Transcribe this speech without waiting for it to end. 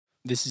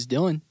This is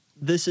Dylan.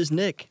 This is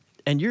Nick,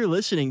 and you're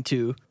listening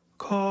to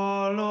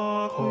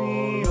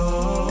Colloquium.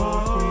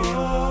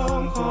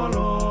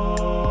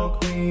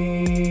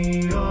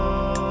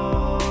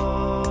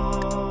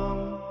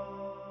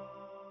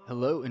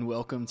 Hello and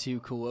welcome to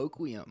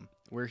Colloquium.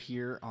 We're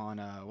here on,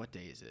 what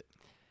day is it?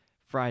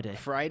 Friday.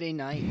 Friday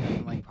night.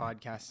 Nothing like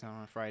podcasting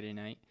on a Friday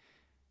night.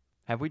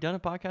 Have we done a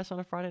podcast on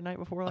a Friday night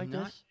before like I'm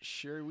this? not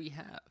sure we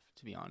have,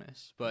 to be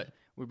honest. But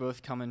we're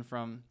both coming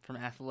from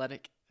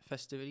athletic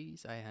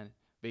festivities. I had a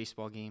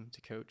baseball game to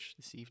coach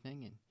this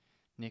evening, and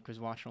Nick was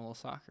watching a little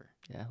soccer.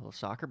 Yeah, a little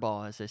soccer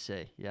ball, as they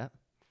say. Yeah.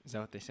 Is that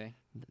what they say?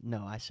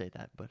 No, I say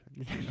that, but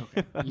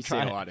Okay. You say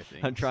a lot of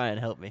things. I'm trying.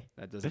 Help me.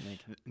 That doesn't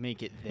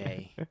make it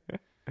they.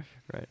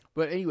 Right.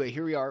 But anyway,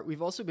 here we are.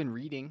 We've also been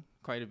reading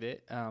quite a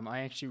bit. I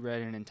actually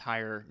read an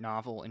entire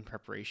novel in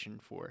preparation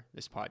for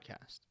this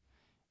podcast.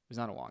 It was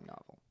not a long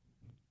novel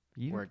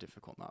or a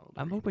difficult novel.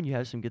 I'm hoping you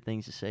have some good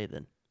things to say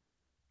then.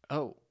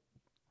 Oh,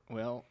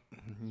 well,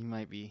 you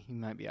might be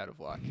out of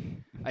luck.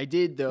 I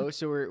did though.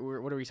 So we're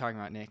what are we talking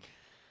about, Nick?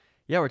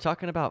 Yeah, we're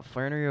talking about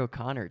Flannery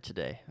O'Connor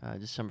today.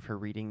 Just some of her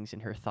readings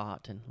and her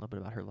thought, and a little bit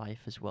about her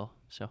life as well.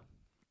 So.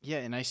 Yeah,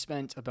 and I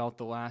spent about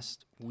the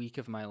last week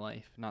of my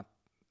life, not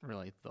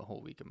really the whole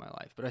week of my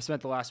life, but I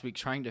spent the last week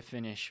trying to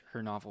finish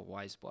her novel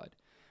Wise Blood.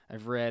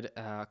 I've read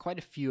quite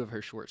a few of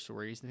her short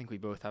stories. I think we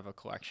both have a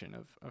collection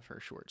of her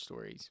short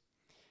stories.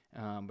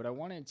 But I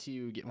wanted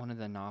to get one of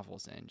the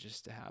novels in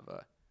just to have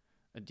a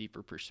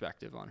deeper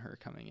perspective on her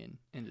coming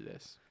into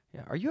this.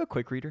 Yeah. Are you a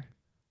quick reader?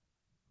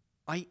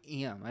 I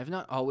am. I've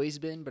not always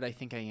been, but I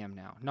think I am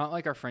now. Not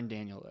like our friend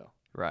Daniel, though.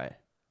 Right.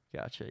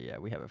 Gotcha. Yeah,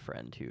 we have a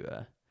friend who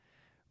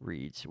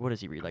reads. What does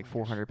he read? Like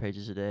 400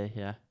 pages a day?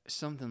 Yeah.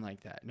 Something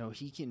like that. No,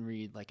 he can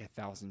read like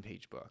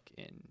 1,000-page book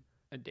in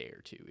a day or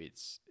two.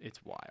 It's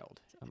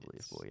wild. It's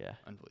unbelievable. Yeah.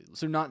 Unbelievable.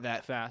 So not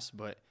that fast,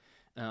 but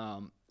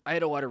I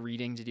had a lot of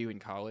reading to do in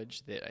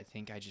college that I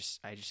think I just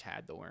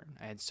had to learn.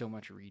 I had so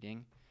much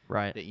reading.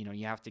 Right. That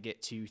you have to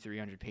get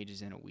 200-300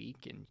 pages in a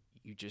week, and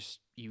you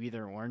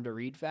either learn to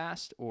read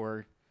fast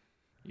or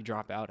you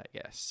drop out, I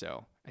guess.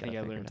 So I think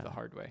I learned the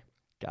hard way.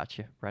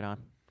 Gotcha. Right on.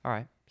 All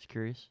right. Just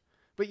curious.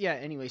 But yeah,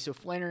 anyway, so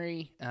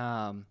Flannery,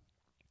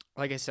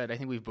 like I said, I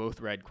think we've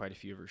both read quite a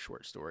few of her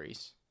short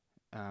stories.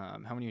 How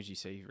many would you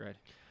say you've read?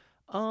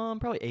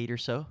 Probably 8 or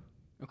so.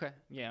 Okay.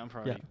 Yeah, I'm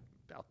probably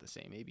about the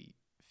same, maybe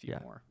a few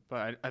more.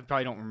 But I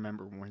probably don't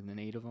remember more than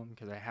 8 of them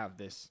because I have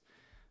this,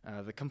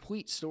 the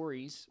complete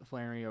stories of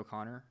Flannery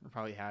O'Connor. It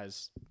probably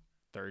has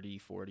 30,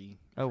 40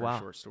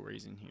 short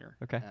stories in here.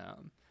 Okay.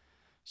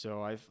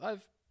 So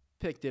I've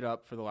picked it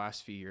up for the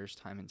last few years,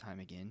 time and time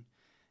again.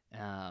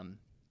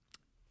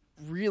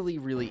 Really,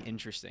 really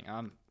interesting.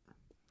 I'm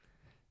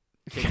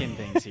kicking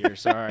things here.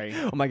 Sorry.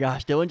 Oh my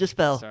gosh, Dylan just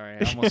fell. Sorry,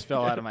 I almost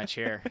fell out of my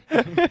chair.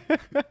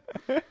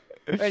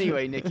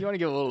 Anyway, Nick, you want to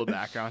give a little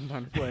background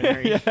on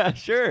Flannery? Yeah,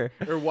 sure.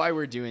 Or why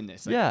we're doing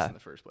this? I guess, in the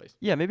first place.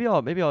 Yeah, maybe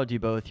I'll do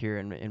both here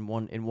in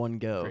one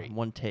go, Great.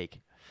 One take.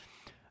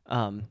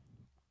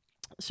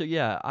 So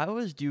yeah, I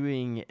was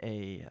doing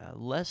a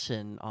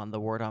lesson on the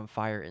Word on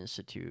Fire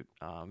Institute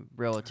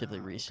relatively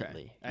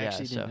recently. I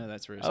actually didn't know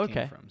that's where it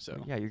came from.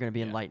 So yeah, you're going to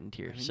be enlightened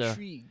here. I'm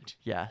intrigued.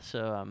 Yeah,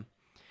 so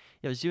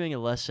I was doing a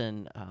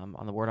lesson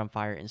on the Word on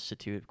Fire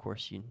Institute. Of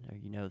course, you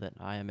know that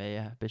I am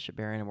a Bishop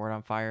Barron and Word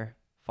on Fire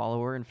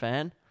follower and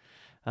fan.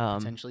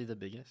 Potentially the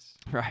biggest.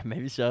 Right,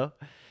 maybe so.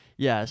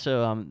 Yeah,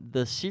 so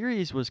the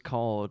series was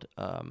called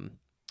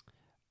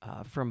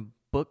From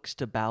Books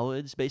to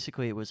Ballads.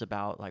 Basically, it was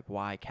about like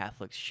why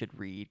Catholics should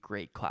read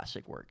great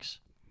classic works.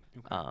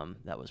 Okay.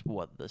 That was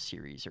what the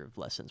series of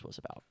lessons was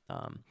about.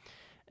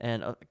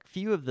 And a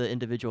few of the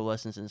individual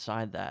lessons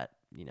inside that,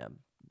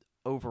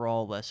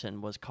 overall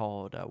lesson was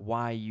called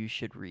Why You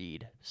Should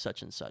Read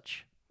Such and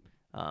Such.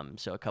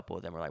 So a couple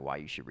of them were like why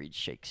you should read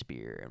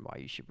Shakespeare and why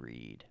you should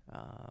read,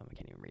 I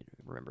can't even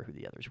remember who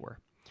the others were.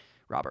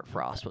 Robert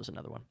Frost was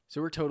another one.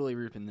 So we're totally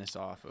ripping this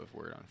off of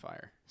Word on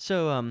Fire.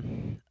 So,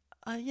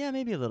 yeah,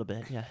 maybe a little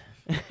bit, yeah.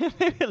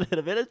 Maybe a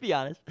little bit, let's be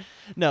honest.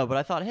 No, but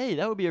I thought, hey,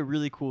 that would be a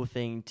really cool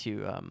thing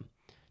to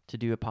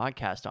do a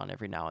podcast on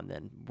every now and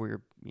then.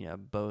 We're,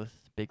 both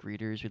big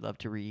readers. We love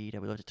to read,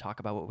 and we love to talk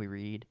about what we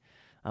read.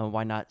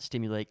 Why not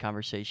stimulate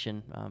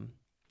conversation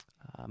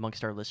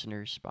amongst our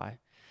listeners by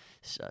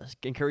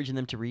encouraging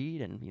them to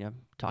read and,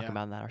 talking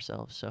about that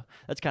ourselves. So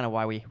that's kind of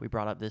why we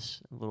brought up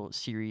this little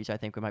series I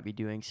think we might be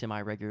doing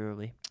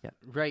semi-regularly. Yeah.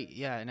 Right,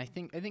 yeah, and I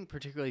think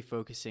particularly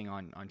focusing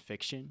on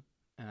fiction.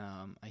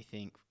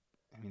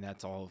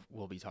 That's all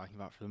we'll be talking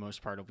about for the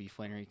most part. It'll be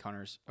Flannery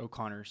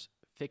O'Connor's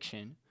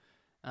fiction.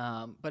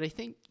 But I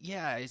think,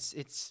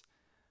 it's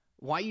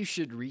why you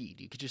should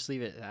read. You could just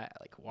leave it at that.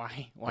 Like,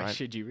 why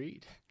should you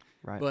read?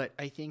 Right. But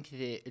I think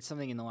that it's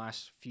something in the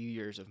last few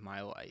years of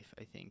my life,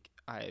 I think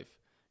I've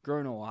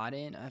grown a lot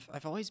in.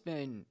 I've always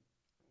been,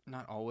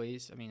 not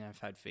always, I've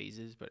had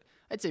phases, but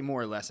I'd say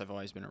more or less I've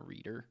always been a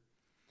reader.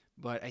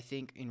 But I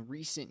think in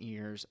recent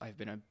years, I've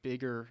been a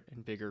bigger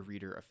and bigger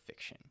reader of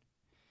fiction.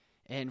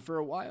 And for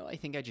a while, I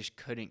think I just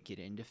couldn't get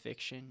into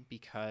fiction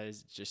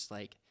because just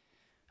like,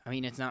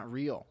 it's not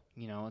real.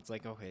 It's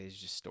like, okay, it's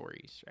just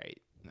stories,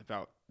 right?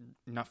 About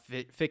not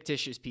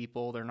fictitious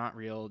people. They're not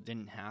real.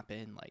 Didn't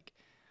happen. Like,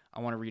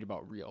 I want to read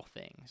about real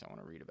things. I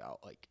want to read about,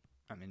 like,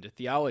 I'm into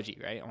theology,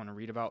 right? I want to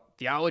read about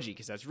theology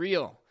because that's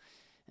real.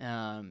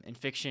 In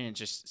fiction, it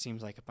just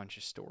seems like a bunch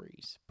of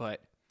stories.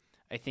 But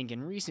I think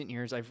in recent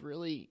years, I've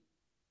really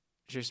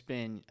just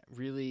been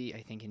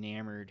I think,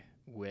 enamored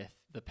with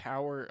the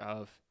power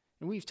of,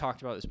 and we've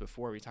talked about this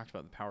before, we talked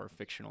about the power of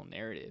fictional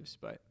narratives,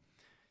 but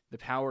the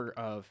power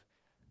of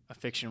a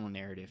fictional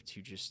narrative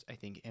to just, I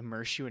think,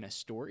 immerse you in a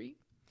story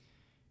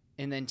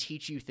and then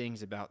teach you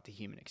things about the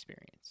human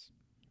experience.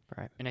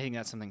 Right. And I think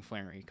that's something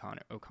Flannery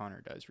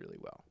O'Connor does really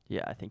well.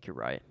 Yeah, I think you're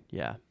right.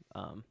 Yeah.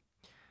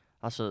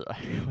 Also,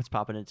 what's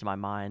popping into my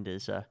mind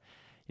is,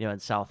 in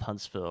South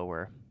Huntsville,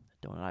 where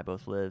Dylan and I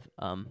both live,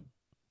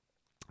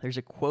 there's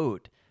a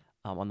quote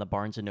on the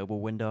Barnes & Noble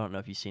window. I don't know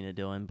if you've seen it,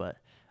 Dylan, but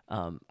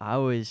I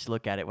always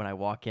look at it when I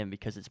walk in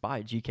because it's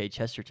by G.K.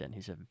 Chesterton,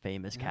 who's a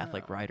famous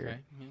Catholic writer. Okay.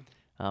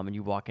 Yeah. And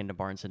you walk into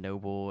Barnes &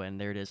 Noble, and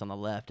there it is on the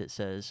left. It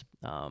says,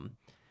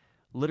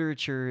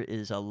 literature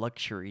is a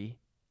luxury.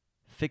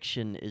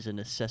 Fiction is a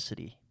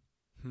necessity.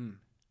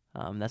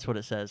 That's what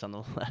it says on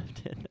the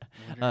left in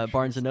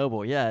Barnes &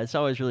 Noble. Yeah, it's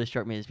always really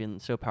struck me as being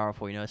so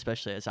powerful,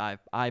 especially as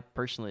I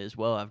personally as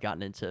well, I've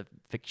gotten into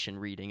fiction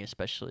reading,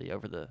 especially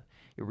over the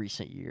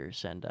recent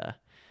years. And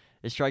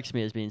it strikes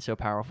me as being so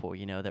powerful,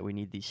 that we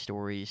need these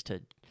stories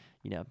to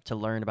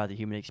learn about the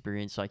human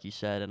experience, like you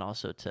said, and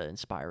also to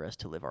inspire us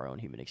to live our own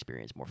human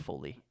experience more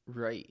fully.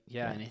 Right.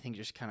 Yeah. And I think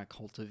just kind of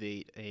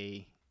cultivate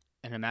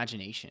an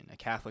imagination, a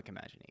Catholic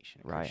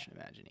imagination, a Christian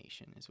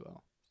imagination as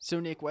well. So,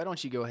 Nick, why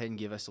don't you go ahead and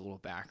give us a little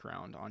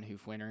background on who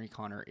Flannery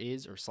O'Connor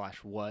is or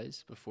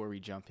 /was before we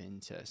jump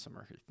into some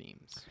of her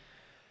themes?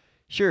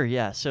 Sure,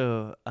 yeah.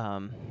 So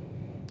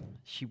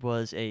she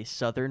was a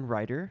Southern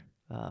writer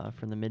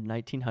from the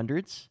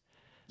mid-1900s.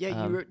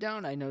 Yeah, you wrote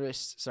down, I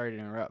noticed, sorry to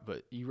interrupt,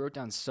 but you wrote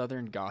down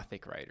Southern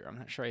Gothic writer. I'm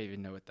not sure I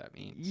even know what that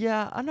means.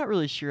 Yeah, I'm not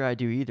really sure I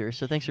do either,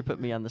 so thanks for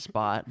putting me on the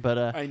spot. But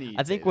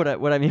I think what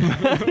I mean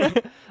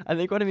I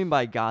think what I mean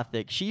by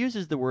Gothic, she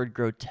uses the word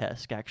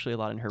grotesque actually a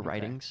lot in her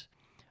writings.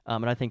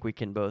 And I think we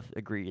can both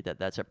agree that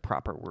that's a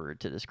proper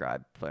word to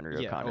describe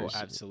Flannery O'Connor. Oh,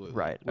 absolutely.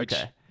 Right, Which,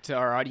 okay. to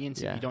our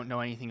audience, if you don't know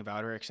anything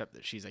about her except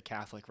that she's a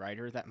Catholic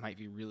writer, that might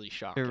be really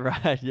shocking.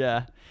 Right,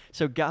 yeah.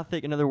 So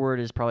Gothic, another word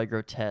is probably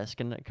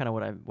grotesque, and kind of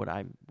what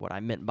I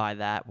meant by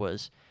that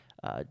was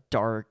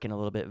dark and a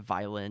little bit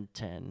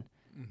violent, and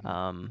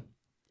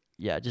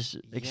just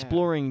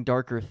exploring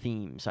darker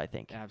themes, I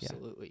think.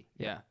 Absolutely,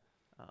 yeah.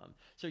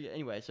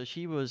 So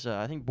she was,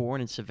 I think, born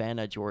in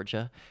Savannah,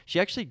 Georgia. She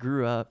actually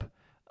grew up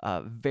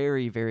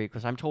very, very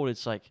close. I'm told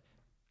it's like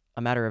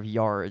a matter of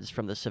yards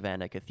from the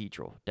Savannah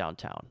Cathedral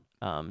downtown.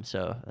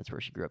 So that's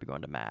where she grew up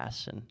going to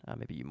mass, and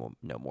maybe you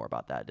know more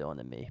about that, Dylan,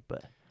 than me.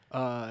 But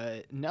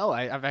no,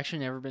 I've actually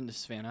never been to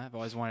Savannah. I've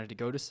always wanted to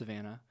go to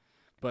Savannah,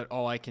 but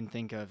all I can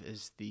think of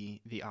is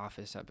the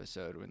Office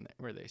episode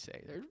where they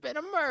say there's been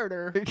a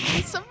murder in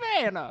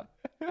Savannah.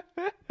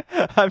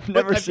 I've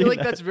never seen. I feel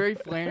like that's very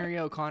Flannery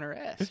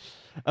O'Connor-esque.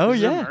 Oh,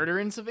 there's yeah, a murder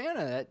in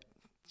Savannah. That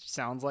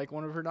sounds like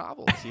one of her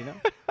novels,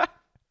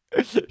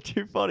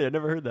 Too funny. I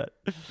never heard that.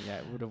 Yeah,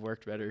 it would have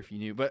worked better if you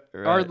knew. But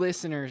our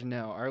listeners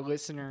know. Our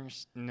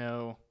listeners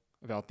know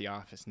about The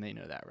Office, and they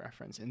know that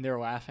reference, and they're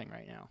laughing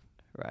right now.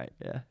 Right.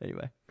 Yeah.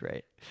 Anyway,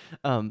 great.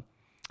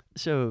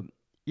 So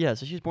she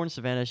was born in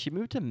Savannah. She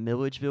moved to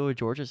Milledgeville,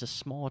 Georgia. It's a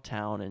small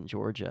town in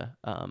Georgia,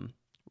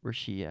 where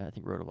she I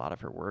think wrote a lot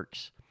of her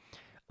works.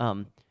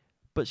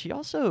 But she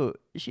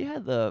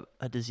had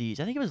a disease.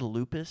 I think it was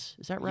lupus.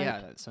 Is that right?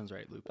 Yeah, that sounds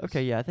right. Lupus.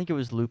 Okay, yeah, I think it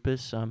was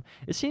lupus.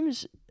 It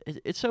seems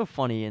it's so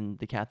funny in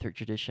the Catholic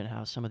tradition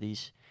how some of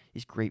these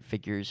great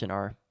figures in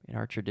our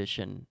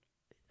tradition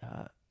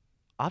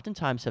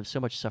oftentimes have so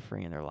much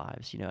suffering in their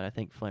lives. And I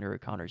think Flannery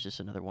O'Connor is just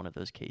another one of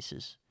those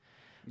cases.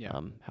 Yeah.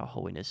 How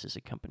holiness is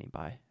accompanied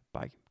by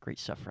great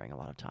suffering a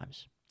lot of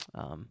times.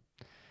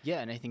 Yeah,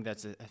 and I think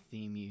that's a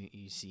theme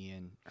you see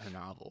in her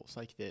novels,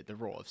 like the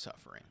role of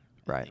suffering.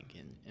 Right. I think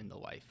in the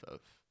life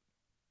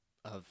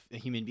of a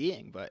human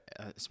being, but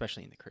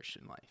especially in the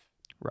Christian life.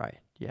 Right.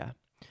 Yeah.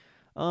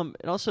 And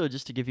also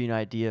just to give you an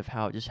idea of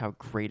how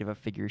great of a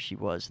figure she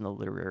was in the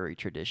literary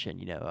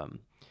tradition,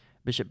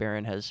 Bishop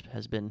Barron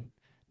has been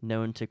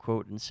known to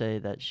quote and say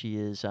that she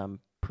is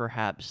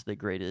perhaps the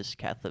greatest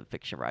Catholic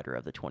fiction writer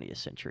of the 20th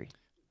century.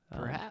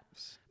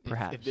 Perhaps.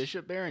 Perhaps. If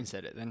Bishop Barron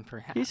said it, then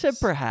perhaps. He said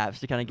perhaps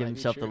to kind of give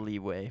himself the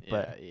leeway,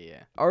 but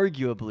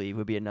arguably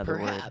would be another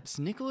word. Perhaps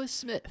Nicholas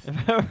Smith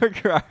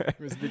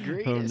was the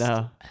greatest. Oh,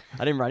 no.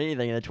 I didn't write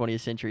anything in the 20th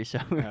century, so.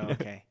 Oh,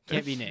 okay.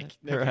 Can't be Nick.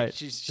 Okay. Right.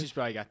 She's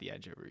probably got the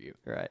edge over you.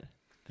 Right.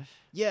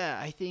 Yeah,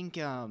 I think,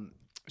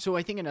 so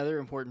I think another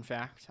important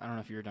fact, I don't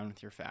know if you're done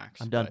with your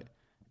facts. I'm done.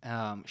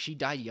 But, she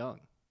died young,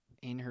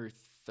 in her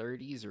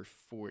 30s or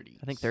 40s.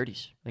 I think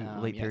 30s.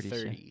 Late 30s.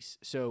 30s.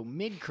 Yeah. So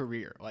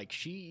mid-career, like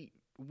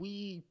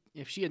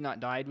if she had not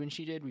died when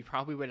she did, we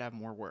probably would have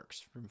more works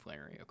from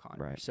Flannery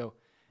O'Connor. Right. So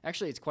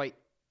actually, it's quite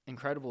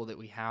incredible that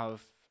we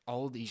have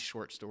all of these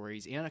short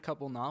stories and a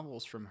couple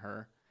novels from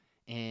her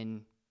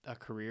in a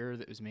career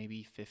that was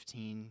maybe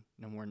 15,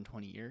 no more than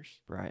 20 years.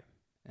 Right.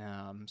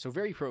 So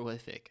very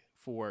prolific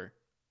for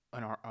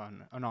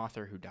an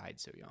author who died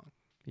so young.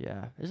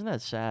 Yeah. Isn't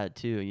that sad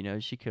too? You know,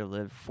 she could have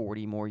lived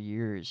 40 more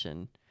years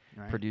and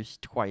Right.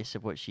 produced twice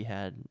of what she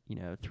had,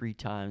 3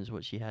 times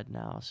what she had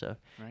now. So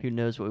Right. who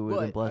knows what we would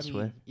have been blessed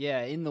with.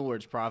 Yeah, in the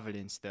Lord's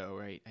providence, though,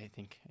 right? I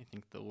think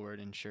the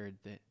Lord ensured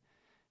that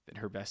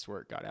her best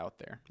work got out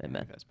there. Amen. I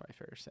think that's probably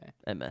fair to say.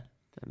 Amen.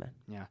 Amen.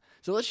 Yeah.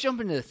 So let's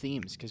jump into the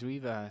themes because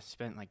we've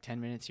spent like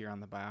 10 minutes here on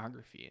the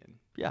biography, and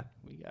Yeah.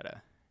 we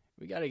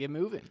gotta get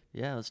moving.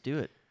 Yeah, let's do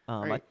it.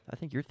 Right. I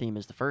think your theme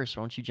is the first.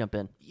 Why don't you jump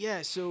in?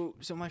 Yeah. So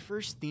my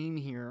first theme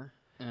here.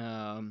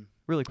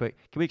 Really quick,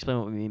 can we explain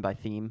what we mean by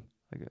theme?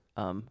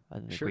 I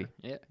think Sure.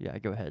 Yeah,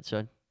 go ahead.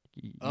 So,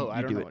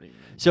 I don't do know it. what you mean.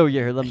 So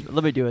yeah,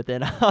 let me do it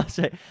then. I'll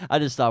say I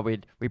just thought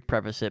we'd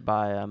preface it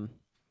by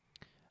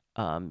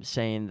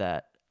saying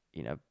that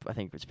I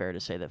think it's fair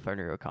to say that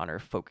Flannery O'Connor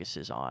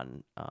focuses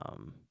on I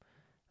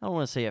don't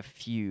want to say a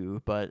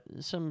few, but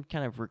some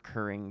kind of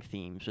recurring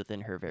themes within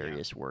her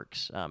various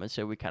works, and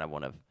so we kind of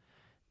want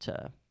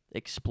to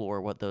explore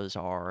what those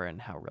are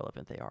and how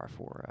relevant they are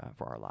for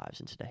our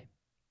lives in today.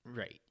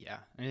 Right. Yeah.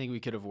 I think we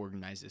could have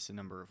organized this a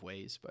number of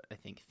ways, but I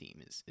think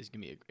theme is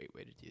going to be a great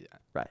way to do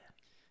that. Right.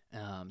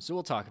 So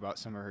we'll talk about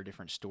some of her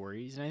different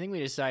stories, and I think we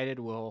decided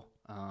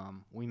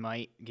we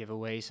might give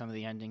away some of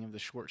the ending of the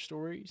short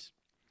stories.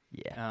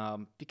 Yeah.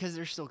 Because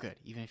they're still good,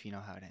 even if you know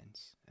how it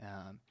ends.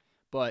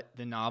 But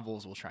the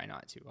novels we'll try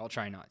not to. I'll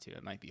try not to.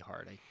 It might be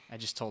hard. I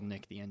just told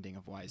Nick the ending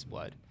of Wise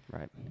Blood.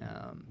 Right.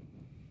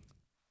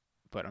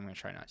 But I'm going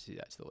to try not to do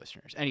that to the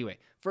listeners. Anyway,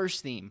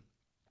 first theme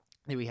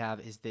that we have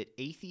is that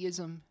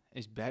atheism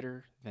is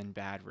better than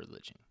bad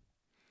religion.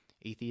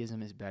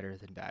 Atheism is better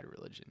than bad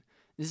religion.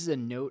 This is a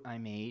note I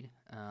made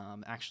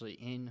actually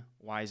in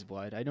Wise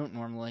Blood. I don't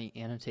normally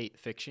annotate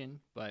fiction,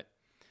 but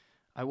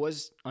I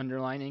was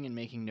underlining and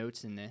making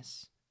notes in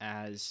this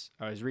as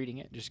I was reading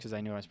it, just because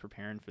I knew I was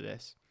preparing for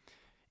this.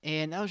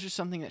 And that was just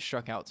something that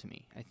stuck out to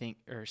me, I think.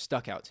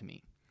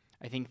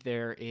 I think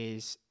there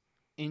is,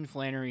 in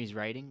Flannery's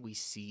writing, we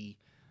see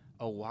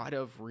a lot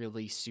of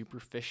really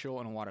superficial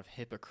and a lot of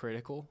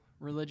hypocritical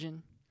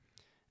religion,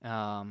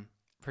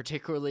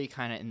 particularly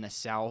kind of in the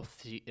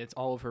South. It's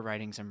all of her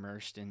writings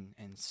immersed in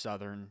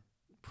Southern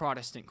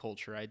Protestant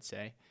culture, I'd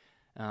say,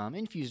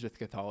 infused with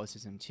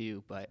Catholicism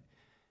too, but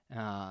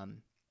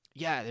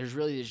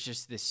there's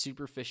just this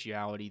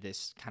superficiality,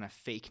 this kind of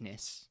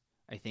fakeness,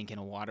 I think, in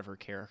a lot of her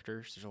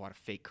characters. There's a lot of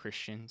fake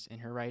Christians in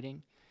her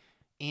writing.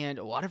 And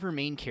a lot of her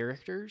main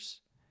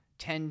characters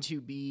tend to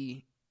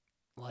be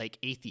like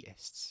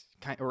atheists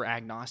or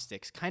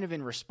agnostics, kind of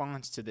in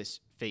response to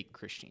this fake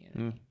Christianity.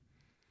 Mm.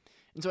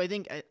 And so I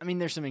think,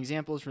 there's some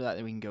examples for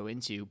that we can go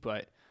into,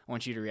 but I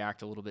want you to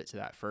react a little bit to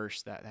that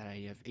first, that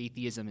idea of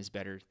atheism is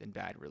better than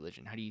bad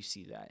religion. How do you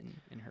see that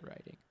in her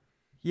writing?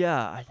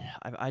 Yeah,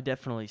 I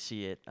definitely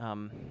see it.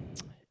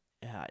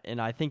 Yeah, and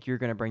I think you're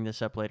going to bring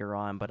this up later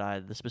on,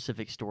 but the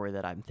specific story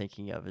that I'm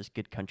thinking of is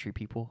Good Country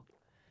People.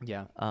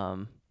 Yeah.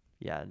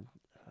 Yeah,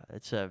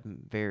 it's a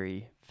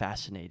very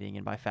fascinating,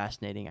 and by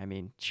fascinating, I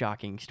mean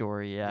shocking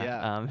story.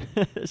 Yeah.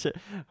 It's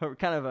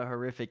kind of a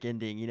horrific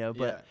ending,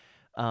 but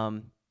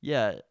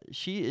yeah,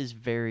 she is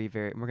very,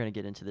 very, we're going to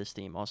get into this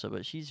theme also,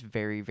 but she's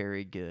very,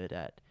 very good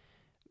at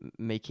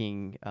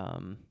making,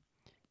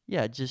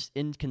 just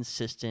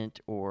inconsistent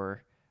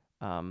or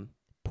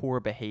poor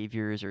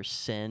behaviors or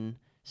sin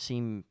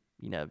seem,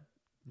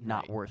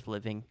 not worth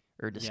living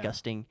or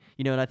disgusting.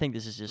 And I think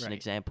this is just an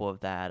example of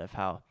that, of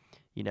how,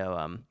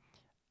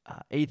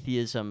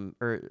 atheism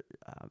or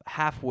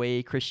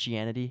halfway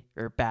Christianity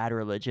or bad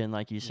religion,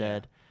 like you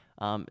said,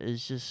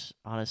 is just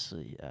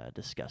honestly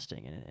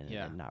disgusting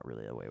and not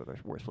really a way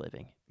worth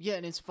living. Yeah,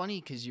 and it's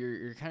funny because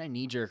your kind of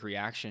knee-jerk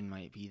reaction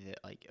might be that,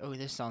 like, oh,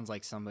 this sounds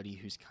like somebody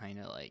who's kind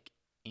of like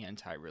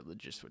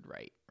anti-religious would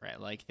write, right?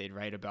 Like they'd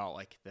write about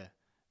like the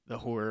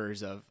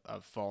horrors of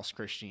false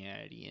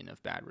Christianity and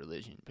of bad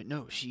religion. But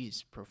no,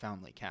 she's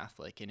profoundly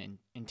Catholic and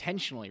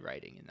intentionally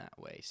writing in that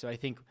way. So I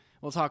think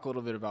we'll talk a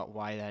little bit about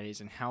why that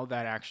is and how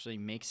that actually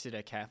makes it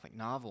a Catholic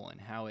novel and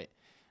how it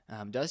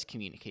does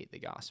communicate the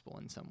gospel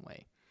in some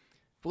way.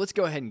 But let's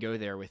go ahead and go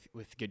there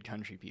with Good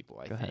Country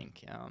People, I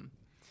think.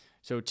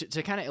 So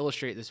to kind of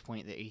illustrate this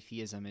point that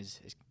atheism is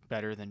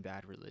better than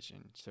bad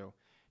religion. So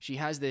she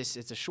has this,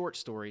 it's a short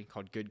story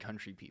called Good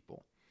Country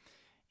People.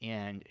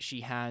 And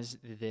she has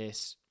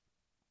this,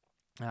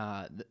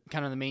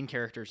 kind of the main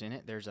characters in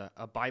it. There's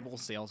a Bible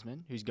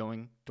salesman who's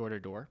going door to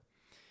door.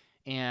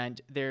 And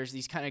there's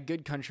these kind of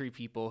good country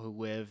people who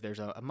live. There's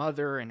a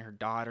mother and her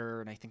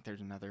daughter, and I think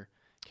there's another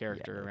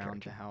character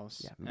around the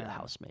house. Yeah, a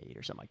housemaid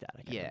or something like that.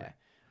 I can't remember.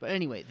 But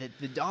anyway,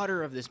 the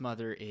daughter of this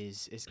mother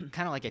is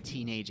kind of like a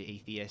teenage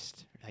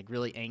atheist, like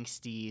really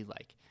angsty,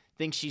 like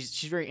thinks she's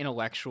very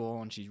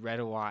intellectual and she's read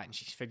a lot and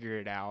she's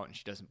figured it out and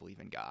she doesn't believe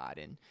in God.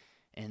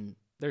 And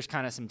there's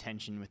kind of some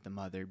tension with the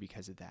mother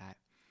because of that.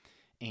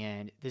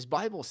 And this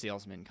Bible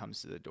salesman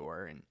comes to the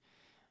door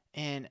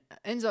and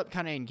ends up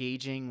kind of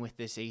engaging with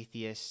this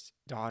atheist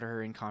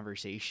daughter in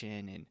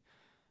conversation.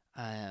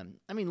 I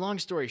mean, long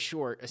story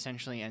short,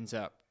 essentially ends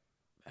up,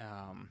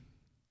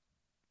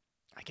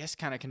 I guess,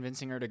 kind of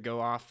convincing her to go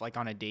off like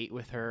on a date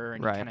with her,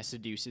 and Right. he kind of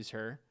seduces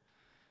her.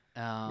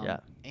 Yeah.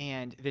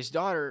 And this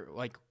daughter,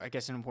 like, I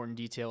guess an important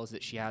detail is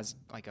that she has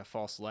like a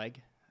false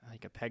leg,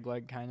 like a peg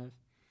leg kind of.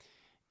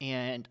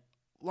 And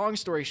long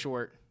story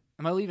short,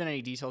 am I leaving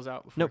any details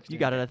out? Before I Nope, you continue?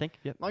 got it, I think.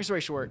 Yep. Long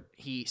story short,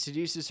 he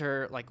seduces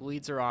her, like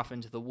leads her off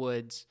into the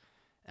woods,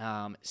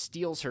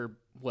 steals her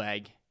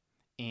leg,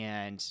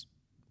 and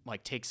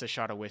like takes a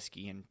shot of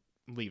whiskey and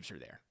leaves her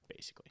there,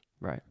 basically.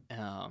 Right.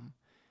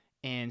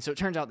 And so it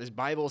turns out this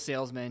Bible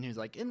salesman who's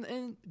like,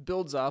 and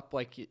builds up,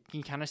 like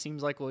he kind of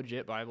seems like a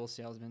legit Bible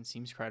salesman,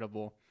 seems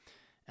credible.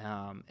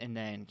 And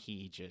then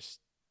he just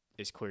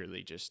is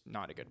clearly just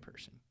not a good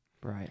person.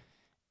 Right.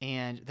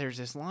 And there's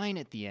this line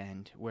at the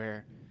end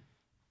where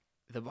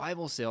the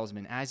Bible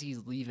salesman, as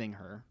he's leaving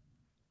her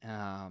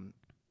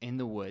in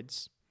the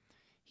woods,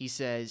 he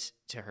says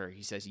to her,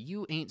 he says,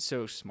 "You ain't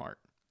so smart.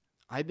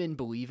 I've been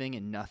believing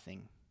in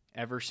nothing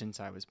ever since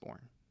I was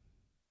born.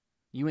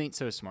 You ain't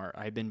so smart.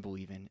 I've been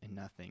believing in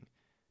nothing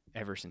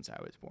ever since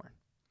I was born."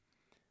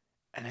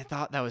 And I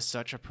thought that was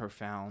such a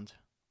profound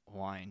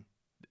line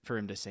for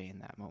him to say in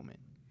that moment.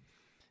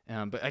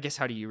 But I guess,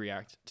 how do you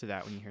react to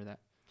that when you hear that?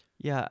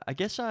 Yeah, I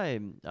guess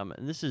and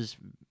this is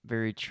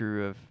very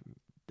true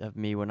of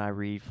me when I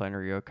read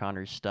Flannery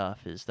O'Connor's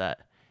stuff, is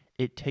that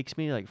it takes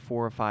me like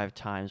 4 or 5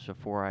 times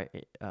before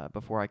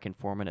I can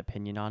form an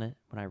opinion on it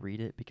when I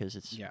read it, because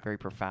it's very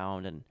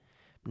profound and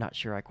I'm not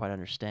sure I quite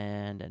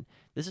understand. And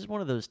this is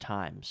one of those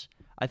times.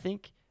 I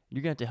think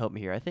you're going to have to help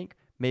me here. I think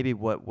maybe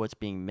what's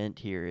being meant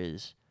here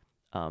is,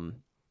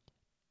 and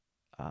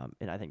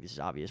I think this is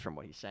obvious from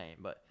what he's saying,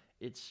 but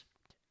it's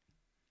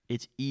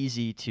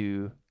easy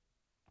to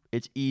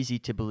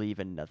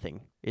believe in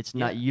nothing. It's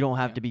not. You don't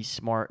have to be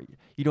smart.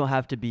 You don't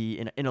have to be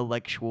an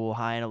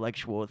high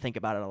intellectual, think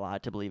about it a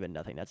lot to believe in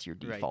nothing. That's your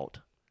default.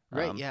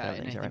 Right. Yeah.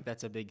 And I think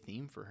that's a big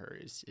theme for her.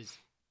 Is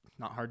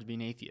not hard to be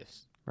an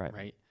atheist. Right.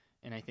 Right.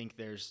 And I think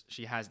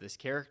she has this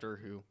character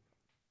who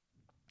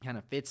kind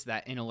of fits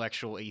that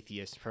intellectual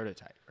atheist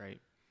prototype.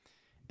 Right.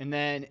 And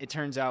then it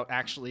turns out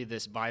actually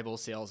this Bible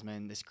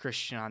salesman, this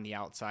Christian on the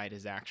outside,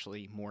 is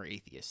actually more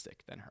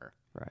atheistic than her.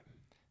 Right.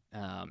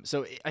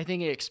 So I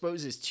think it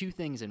exposes 2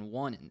 things in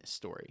one in this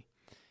story.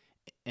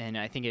 And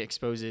I think it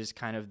exposes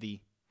kind of the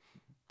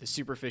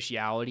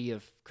superficiality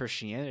of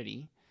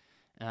Christianity,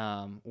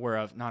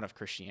 or not of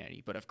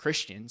Christianity, but of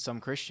Christians, some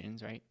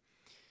Christians, right?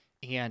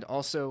 And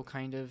also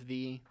kind of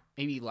the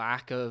maybe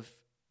lack of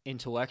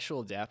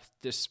intellectual depth,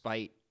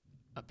 despite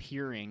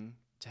appearing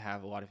to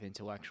have a lot of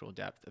intellectual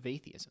depth, of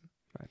atheism.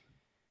 Right.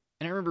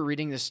 And I remember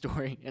reading this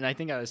story, and I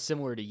think I was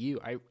similar to you.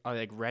 I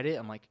like read it,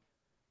 I'm like,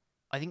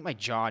 I think my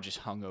jaw just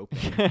hung open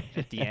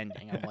at the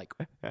ending. I'm like,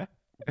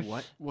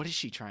 what is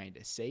she trying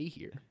to say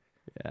here?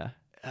 Yeah.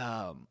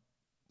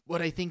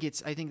 But I think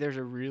it's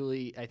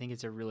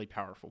a really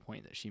powerful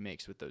point that she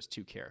makes with those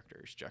 2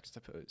 characters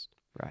juxtaposed.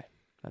 Right.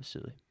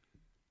 Absolutely.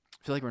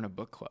 I feel like we're in a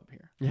book club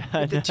here.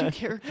 Yeah. The 2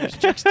 characters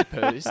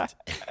juxtaposed.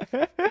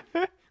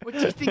 What do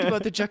you think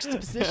about the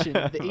juxtaposition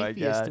of the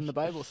atheist and the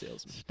Bible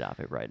salesman? Stop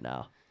it right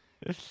now.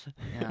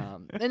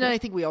 And I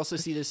think we also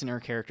see this in her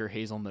character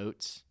Hazel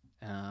Motes.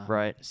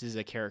 Right. This is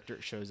a character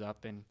that shows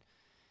up in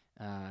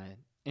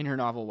her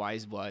novel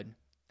Wise Blood.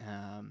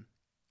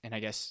 And I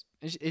guess,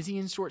 is he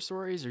in short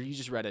stories, or you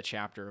just read a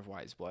chapter of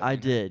Wise Blood? I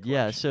did,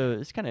 yeah. So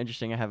it's kind of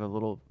interesting. I have a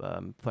little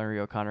Flannery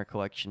O'Connor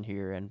collection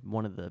here, and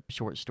one of the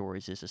short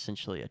stories is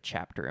essentially a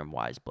chapter in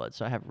Wise Blood.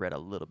 So I have read a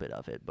little bit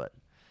of it, but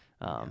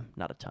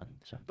not a ton.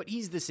 So, but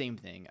he's the same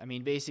thing. I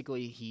mean,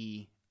 basically,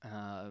 he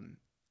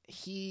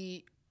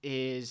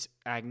is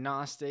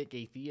agnostic,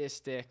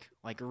 atheistic,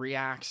 like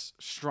reacts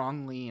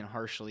strongly and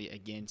harshly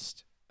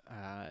against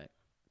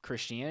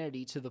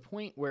Christianity, to the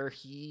point where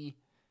he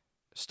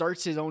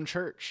starts his own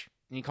church,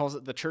 and he calls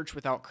it the Church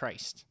Without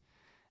Christ.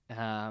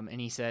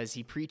 And he says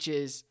he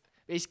preaches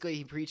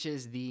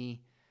to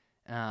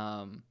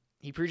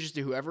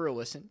whoever will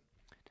listen.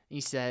 He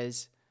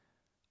says,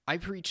 "I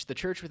preach the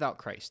church without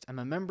Christ. I'm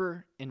a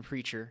member and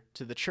preacher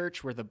to the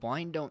church where the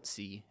blind don't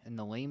see and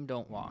the lame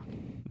don't walk,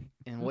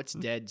 and what's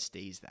dead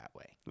stays that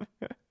way."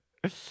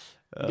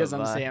 Because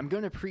I'm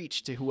going to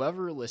preach to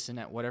whoever will listen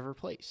at whatever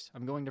place.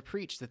 I'm going to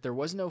preach that there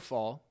was no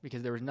fall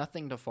because there was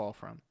nothing to fall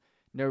from,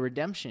 no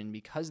redemption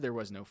because there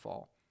was no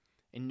fall,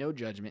 and no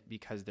judgment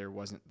because there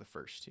wasn't the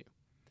first 2.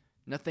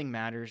 Nothing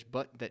matters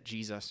but that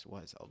Jesus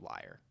was a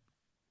liar.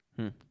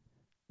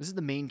 This is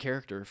the main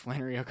character of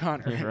Flannery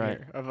O'Connor,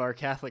 right, of our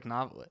Catholic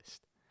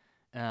novelist.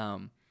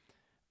 But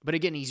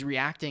again, he's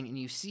reacting, and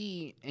you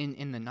see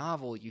in the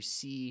novel, you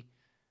see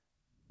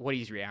what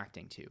he's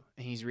reacting to.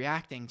 And he's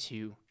reacting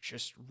to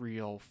just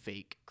real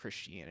fake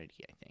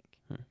Christianity, I think.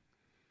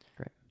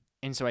 Great.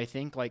 And so I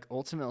think, like,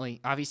 ultimately,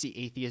 obviously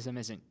atheism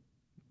isn't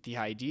the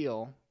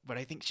ideal, but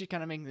I think she's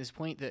kind of making this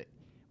point that,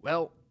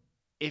 well,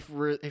 if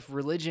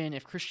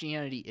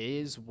Christianity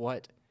is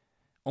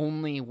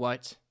only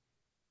what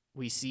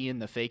we see in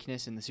the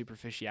fakeness and the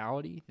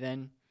superficiality,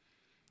 then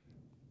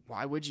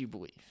why would you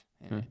believe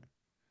in it?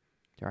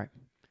 Right.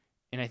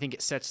 I think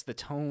it sets the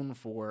tone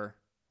for,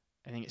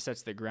 I think it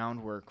sets the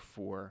groundwork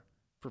for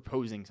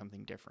proposing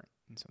something different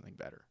and something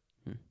better.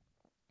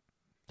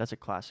 That's a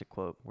classic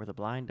quote, where the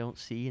blind don't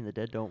see and the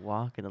dead don't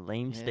walk and the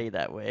lame Yeah. stay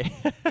that way.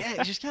 Yeah,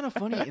 it's just kind of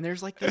funny. And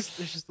there's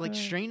just like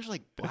strange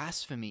like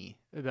blasphemy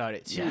about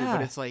it too. Yeah.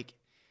 But it's like,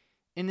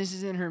 and this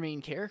is in her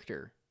main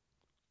character.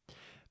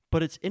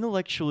 But it's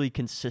intellectually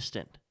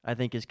consistent, I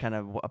think, is kind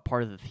of a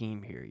part of the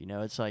theme here. You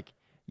know, it's like,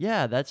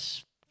 yeah,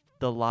 that's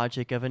the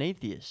logic of an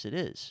atheist. It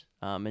is.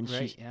 And Right,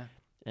 she's, yeah.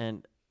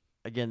 and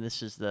again,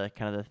 this is the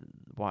kind of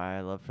why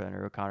I love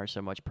Flannery O'Connor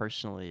so much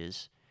personally,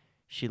 is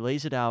she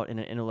lays it out in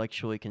an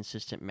intellectually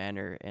consistent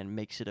manner and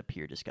makes it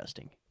appear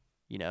disgusting,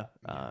 you know,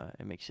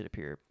 and makes it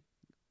appear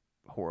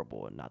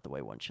horrible and not the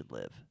way one should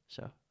live.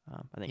 So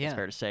I think it's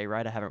fair to say,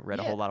 right? I haven't read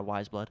a whole lot of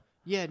Wise Blood.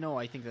 Yeah, no,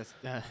 I think that's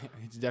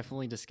it's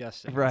definitely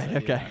disgusting. Right, So,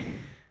 okay.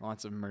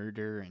 Lots of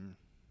murder and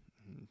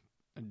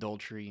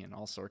adultery and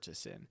all sorts of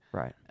sin.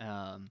 Right.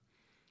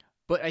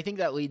 But I think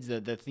that leads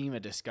the theme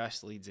of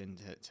disgust leads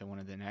into one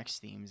of the next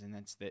themes, and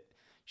that's that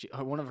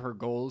one of her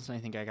goals. And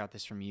I think I got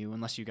this from you.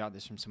 Unless you got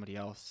this from somebody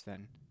else,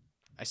 then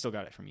I still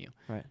got it from you.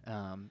 Right.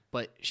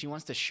 But she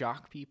wants to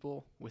shock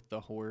people with the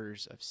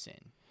horrors of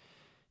sin.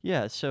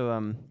 Yeah.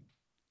 So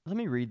let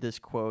me read this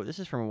quote. This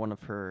is from one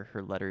of her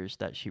letters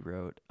that she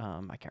wrote. I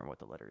can't remember what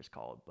the letter is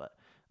called, but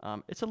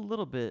it's a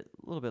little bit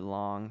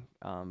long.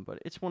 But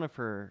it's one of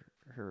her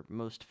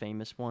most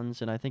famous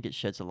ones, and I think it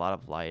sheds a lot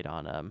of light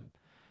on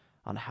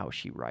how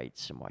she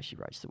writes and why she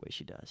writes the way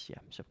she does. Yeah.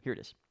 So here it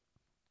is.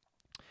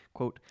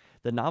 Quote,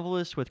 "The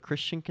novelist with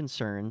Christian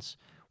concerns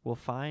will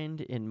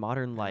find in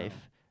modern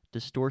life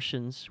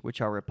distortions which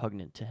are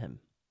repugnant to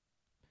him.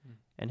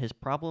 And his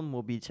problem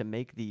will be to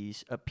make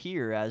these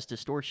appear as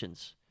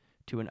distortions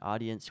to an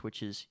audience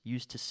which is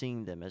used to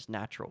seeing them as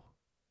natural.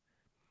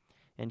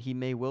 And he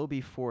may well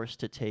be forced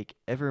to take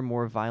ever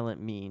more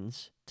violent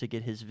means to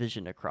get his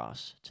vision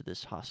across to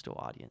this hostile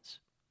audience.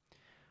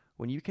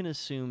 When you can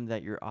assume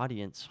that your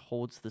audience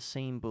holds the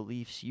same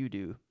beliefs you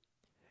do,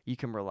 you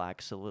can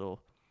relax a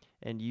little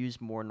and use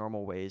more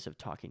normal ways of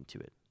talking to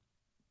it.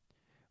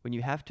 When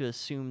you have to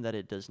assume that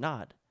it does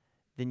not,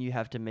 then you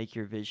have to make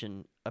your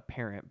vision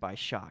apparent by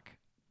shock.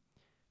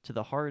 To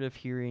the hard of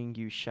hearing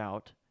you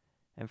shout,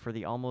 and for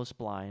the almost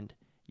blind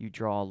you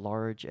draw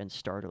large and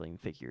startling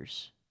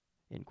figures."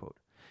 End quote.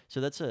 So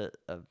that's a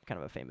kind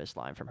of a famous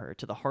line from her.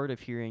 To the hard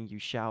of hearing you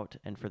shout,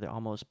 and for the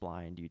almost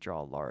blind you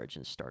draw large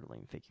and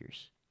startling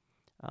figures.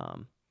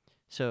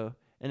 So,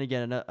 and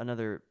again,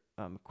 another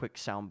quick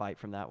soundbite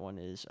from that one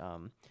is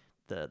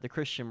the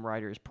Christian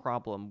writer's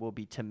problem will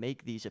be to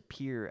make these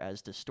appear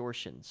as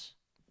distortions,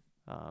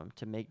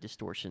 to make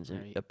distortions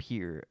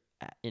appear,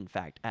 in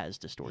fact, as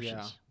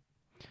distortions. Yeah.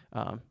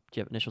 Do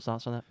you have initial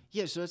thoughts on that?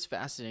 Yeah, so it's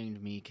fascinating to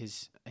me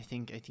because I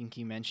think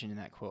you mentioned in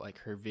that quote, like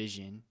her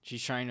vision.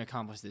 She's trying to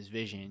accomplish this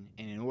vision,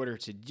 and in order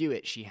to do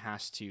it, she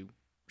has to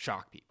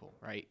shock people,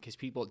 right? Because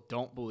people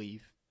don't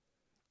believe.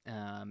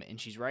 And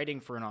she's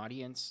writing for an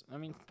audience, I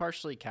mean,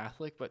 partially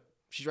Catholic, but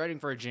she's writing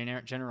for a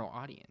general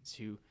audience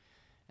who,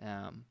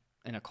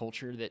 in a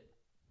culture that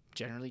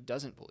generally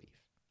doesn't believe.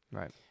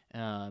 Right.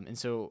 And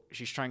so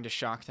she's trying to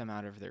shock them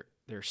out of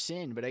their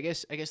sin. But I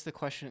guess the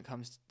question that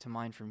comes to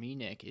mind for me,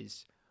 Nick,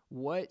 is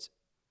what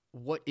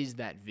is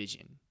that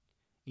vision?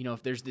 You know,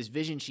 if there's this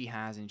vision she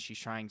has and she's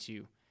trying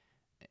to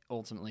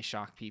ultimately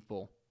shock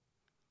people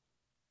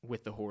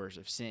with the horrors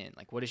of sin,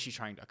 like what is she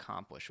trying to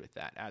accomplish with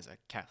that as a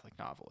Catholic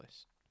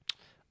novelist?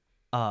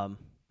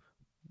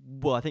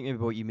 Well, I think maybe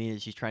what you mean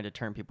is she's trying to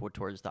turn people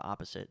towards the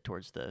opposite,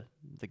 towards the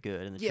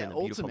good and the true and the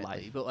beautiful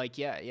life. But like,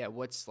 yeah.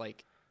 What's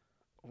like,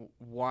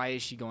 why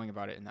is she going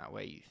about it in that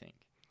way, you think?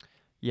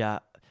 Yeah.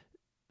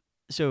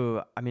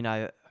 So, I mean,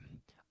 I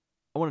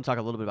want to talk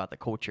a little bit about the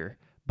culture,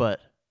 but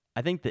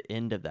I think the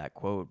end of that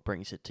quote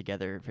brings it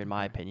together, in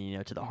my opinion, you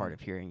know, to the hard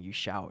of hearing you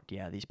shout.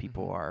 Yeah, these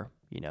people are,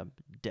 you know,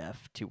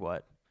 deaf to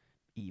what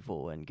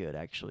evil and good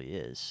actually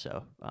is.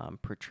 So,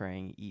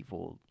 portraying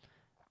evil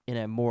in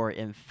a more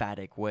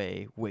emphatic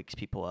way wakes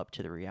people up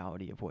to the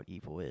reality of what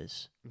evil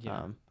is.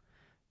 Yeah.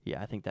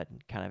 I think that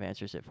kind of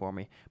answers it for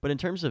me. But in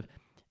terms of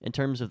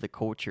the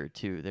culture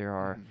too, there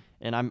are,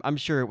 and I'm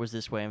sure it was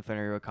this way in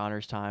Flannery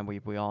O'Connor's time.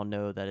 We all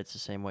know that it's the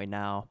same way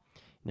now.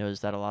 You know, is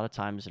that a lot of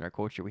times in our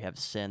culture we have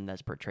sin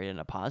that's portrayed in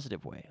a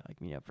positive way. Like,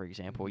 you know, for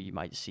example, you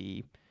might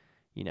see,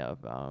 you know,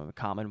 a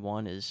common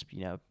one is,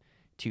 you know,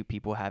 two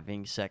people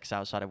having sex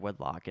outside of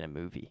wedlock in a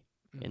movie.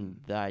 And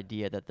the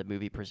idea that the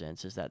movie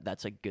presents is that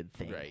that's a good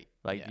thing. Right.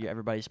 Like,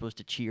 everybody's supposed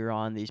to cheer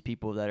on these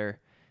people that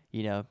are,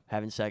 you know,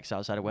 having sex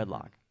outside of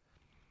wedlock.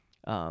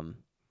 And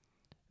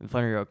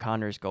Flannery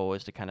O'Connor's goal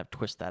is to kind of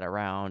twist that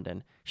around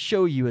and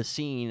show you a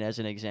scene as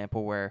an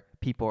example where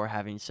people are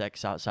having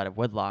sex outside of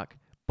wedlock,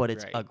 but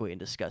it's ugly and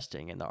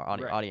disgusting, and the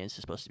audience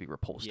is supposed to be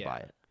repulsed by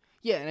it.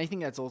 Yeah, and I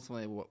think that's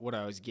ultimately what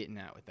I was getting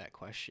at with that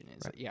question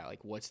is,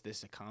 like, what's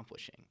this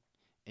accomplishing?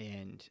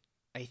 And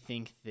I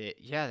think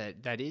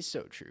that, that is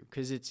so true.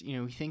 Because it's, you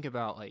know, we think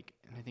about, like,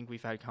 and I think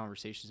we've had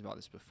conversations about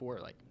this before,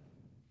 like,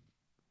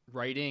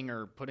 writing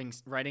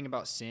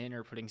about sin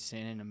or putting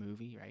sin in a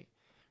movie, right?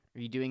 Are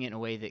you doing it in a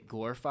way that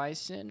glorifies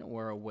sin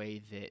or a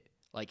way that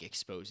like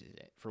exposes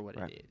it for what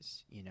Right. it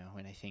is?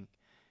 And I think,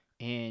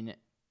 and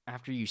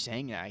after you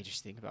saying that, I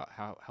just think about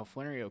how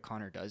Flannery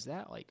O'Connor does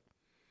that. Like,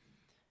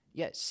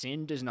 yeah,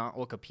 sin does not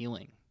look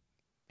appealing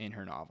in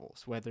her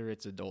novels, whether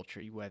it's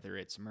adultery, whether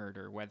it's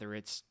murder, whether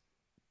it's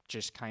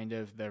just kind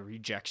of the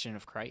rejection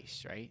of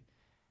Christ, right?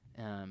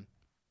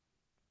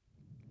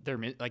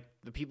 Like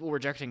the people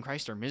rejecting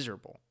Christ are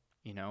miserable,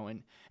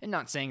 and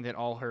not saying that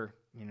all her,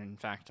 in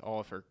fact,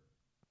 all of her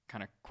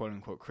kind of quote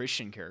unquote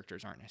Christian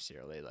characters aren't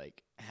necessarily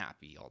like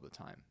happy all the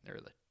time. They're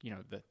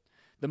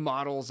the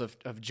models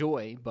of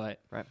joy,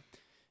 but Right.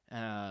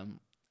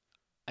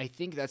 I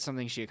think that's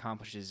something she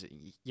accomplishes,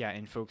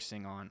 in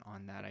focusing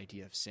on that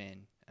idea of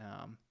sin,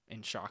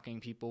 and shocking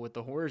people with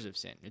the horrors of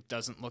sin. It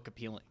doesn't look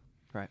appealing.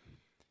 Right.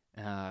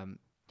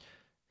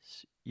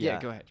 Yeah,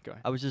 go ahead.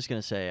 I was just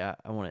gonna say I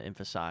want to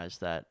emphasize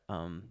that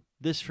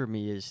this for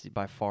me is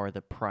by far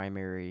the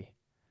primary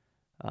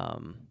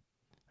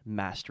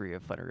mastery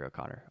of Flannery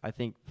O'Connor. I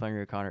think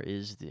Flannery O'Connor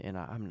is and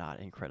I'm not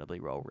incredibly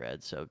well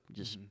read, so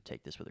just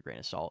take this with a grain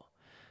of salt.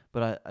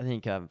 But I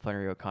think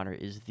Flannery O'Connor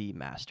is the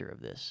master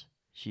of this.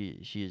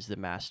 She is the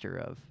master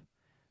of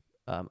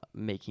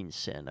making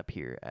sin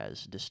appear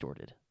as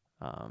distorted.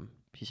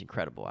 She's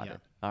incredible at it.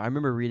 I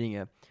remember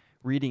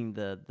reading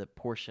the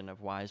portion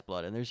of Wise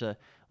Blood, and there's a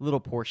little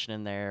portion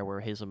in there where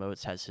Hazel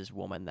Oates has his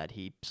woman that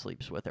he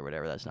sleeps with or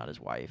whatever. That's not his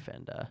wife,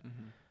 and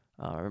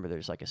I remember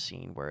there's like a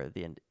scene where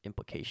the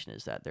implication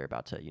is that they're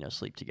about to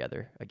sleep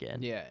together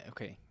again. Yeah.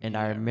 Okay. And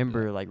I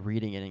remember like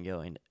reading it and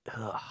going,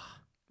 ugh.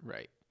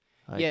 Right.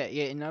 Like,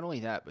 yeah, and not only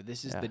that, but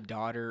this is the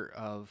daughter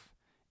of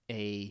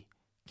a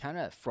kind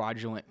of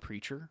fraudulent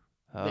preacher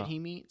that he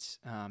meets,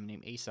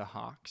 named Asa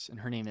Hawks, and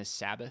her name is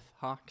Sabbath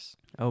Hawks.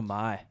 Oh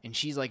my! And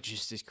she's like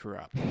just as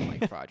corrupt and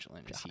like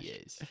fraudulent as he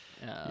is.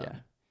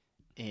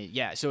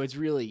 So it's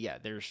really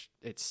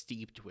it's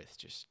steeped with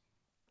just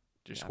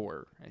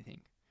horror, I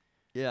think.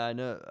 Yeah, I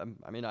know.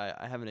 I mean,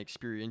 I have an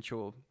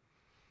experiential,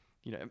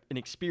 an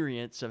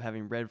experience of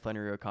having read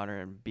Flannery O'Connor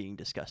and being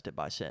disgusted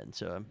by sin.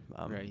 So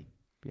right.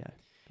 Yeah.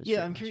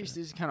 Yeah, I'm curious.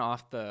 This is kind of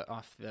off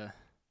the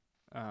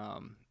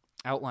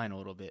outline a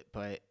little bit,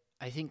 but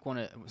I think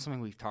something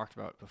we've talked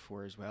about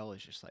before as well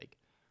is just like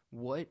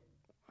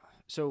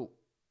so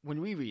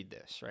when we read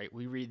this, right,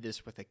 we read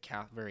this with a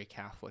very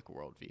Catholic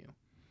worldview.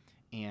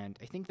 And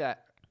I think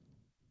that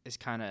is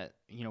kind of,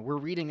 we're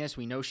reading this,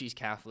 we know she's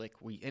Catholic.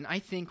 And I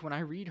think when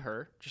I read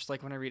her, just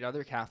like when I read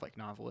other Catholic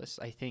novelists,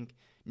 I think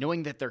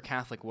knowing that they're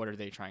Catholic, what are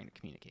they trying to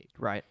communicate?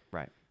 Right.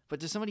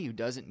 But to somebody who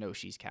doesn't know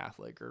she's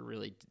Catholic or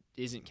really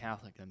isn't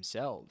Catholic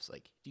themselves,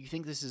 like, do you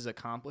think this is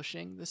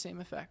accomplishing the same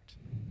effect?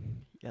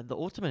 Yeah, the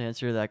ultimate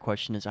answer to that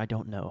question is I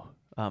don't know.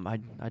 I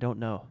don't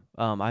know.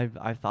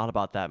 I've thought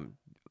about that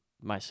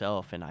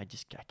myself, and I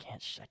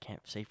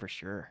can't say for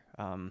sure.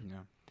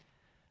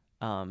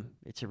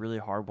 It's a really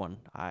hard one.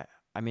 I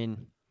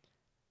mean,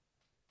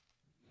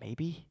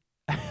 maybe.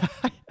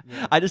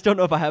 I just don't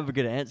know if I have a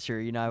good answer.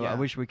 I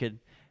wish we could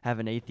have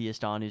an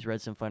atheist on who's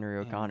read some Flannery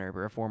O'Connor,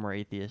 or a former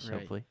atheist,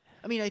 hopefully.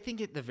 I mean, I think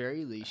at the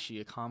very least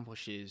she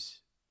accomplishes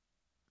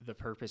the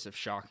purpose of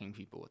shocking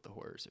people with the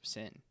horrors of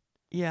sin.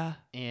 Yeah.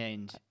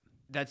 And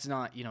that's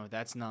not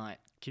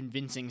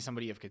convincing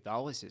somebody of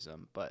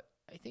Catholicism, but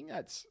I think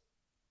that's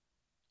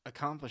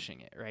accomplishing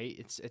it, right?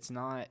 It's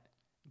not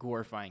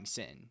glorifying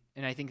sin.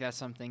 And I think that's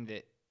something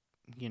that,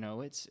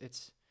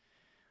 it's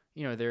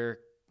there are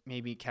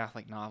maybe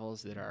Catholic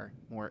novels that are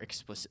more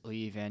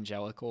explicitly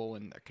evangelical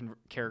and the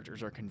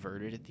characters are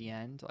converted at the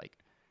end. Like,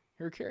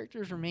 her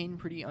characters remain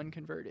pretty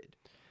unconverted.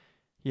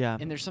 Yeah.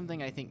 And there's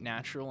something I think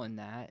natural in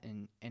that,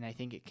 and I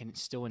think it can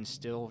still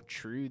instill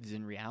truths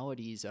and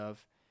realities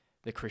of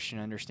the Christian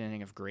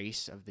understanding of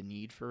grace, of the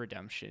need for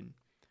redemption,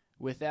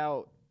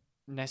 without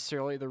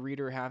necessarily the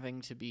reader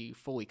having to be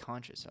fully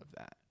conscious of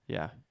that.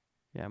 Yeah,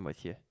 I'm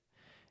with you.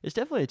 It's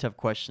definitely a tough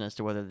question as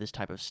to whether this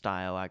type of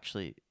style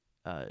actually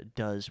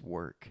does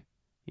work.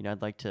 I'd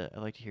like to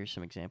hear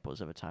some examples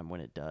of a time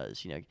when it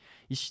does. You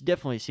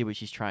definitely see what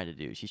she's trying to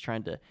do. She's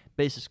trying to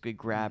basically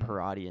grab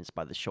her audience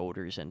by the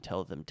shoulders and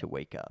tell them to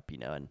wake up.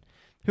 And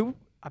who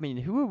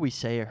would we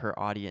say her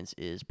audience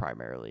is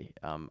primarily?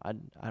 I'm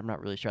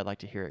not really sure. I'd like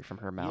to hear it from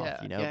her mouth.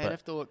 I'd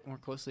have to look more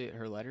closely at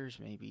her letters,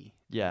 maybe.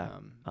 Yeah.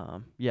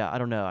 I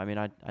don't know. I mean,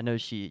 I know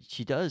she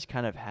does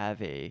kind of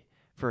have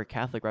for a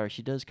Catholic writer,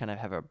 she does kind of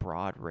have a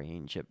broad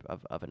range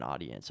of an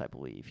audience, I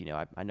believe.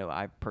 I know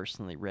I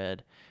personally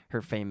read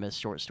her famous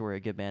short story, A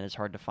Good Man Is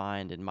Hard to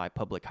Find, in my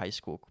public high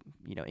school,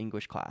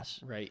 English class.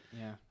 Right,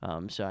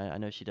 yeah. So I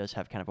know she does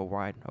have kind of a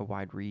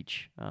wide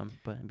reach,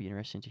 but it'd be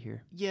interesting to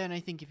hear. Yeah, and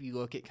I think if you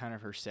look at kind of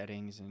her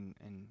settings and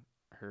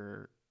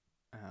her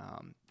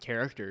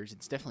characters,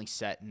 it's definitely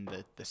set in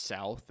the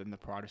South and the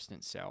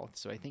Protestant South.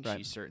 So I think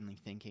she's certainly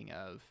thinking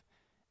of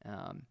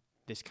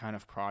this kind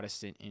of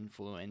Protestant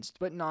influenced,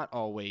 but not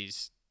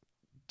always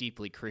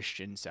deeply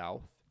Christian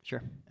South.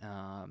 Sure.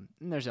 And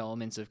there's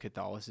elements of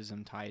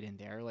Catholicism tied in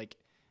there. Like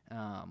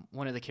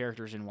one of the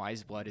characters in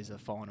Wise Blood is a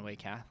fallen away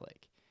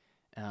Catholic.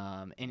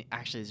 And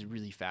actually it's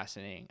really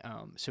fascinating.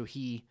 So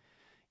he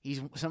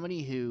he's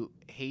somebody who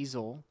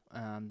Hazel,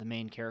 the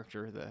main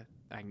character, the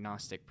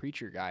agnostic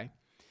preacher guy,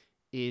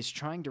 is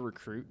trying to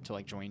recruit to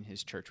like join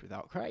his church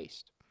without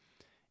Christ.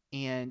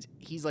 And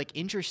he's like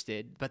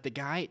interested, but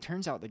it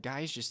turns out the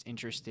guy's just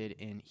interested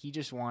in, he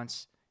just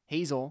wants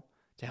Hazel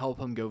to help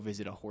him go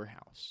visit a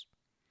whorehouse.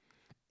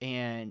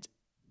 And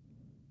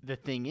the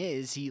thing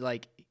is,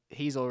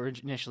 Hazel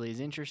initially is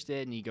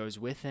interested and he goes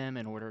with him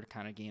in order to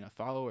kind of gain a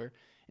follower.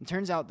 And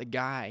turns out the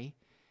guy,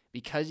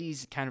 because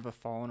he's kind of a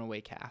fallen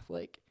away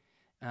Catholic,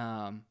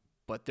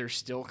 but there's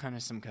still kind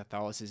of some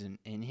Catholicism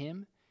in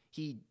him,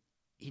 he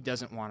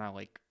doesn't want to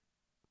like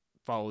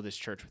follow this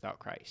church without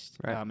Christ.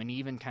 Right. And he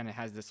even kind of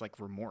has this like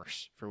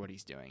remorse for what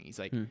he's doing. He's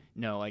like,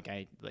 no, like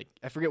I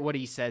forget what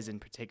he says in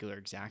particular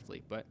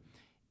exactly, but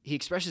he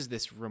expresses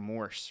this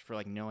remorse for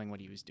like knowing what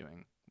he was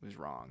doing was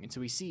wrong. And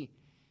so we see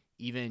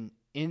even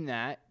in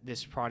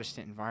this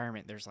Protestant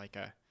environment, there's like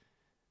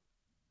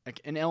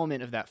an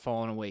element of that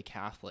fallen away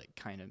Catholic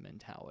kind of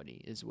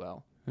mentality as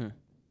well.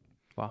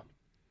 Wow.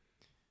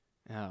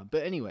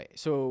 But anyway,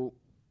 so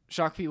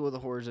shock people with the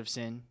horrors of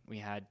sin. We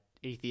had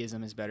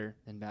atheism is better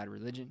than bad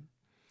religion.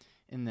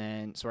 And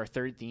then, so our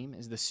third theme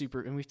is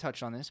and we've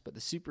touched on this, but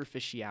the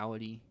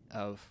superficiality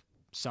of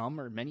some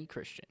or many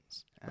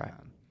Christians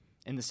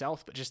in the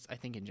South, but just I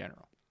think in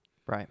general.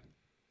 Right.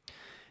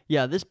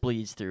 Yeah, this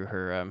bleeds through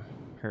her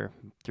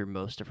through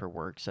most of her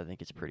works. I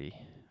think it's pretty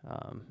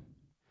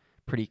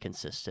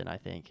consistent. I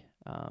think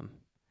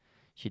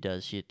she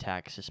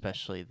attacks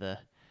especially the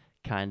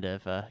kind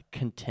of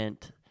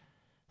content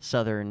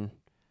Southern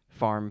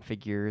farm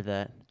figure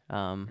that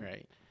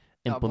Right.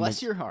 implements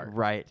bless your heart.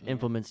 Right. Yeah.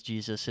 Implements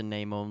Jesus in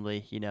name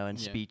only, and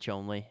speech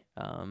only,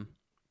 and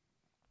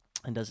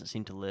doesn't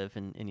seem to live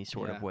in any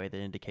sort of way that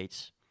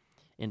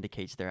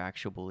indicates their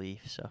actual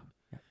belief. So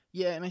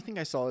Yeah, and I think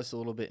I saw this a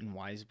little bit in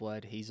Wise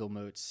Blood. Hazel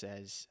Motes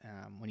says,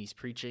 when he's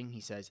preaching,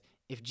 he says,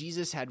 if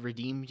Jesus had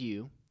redeemed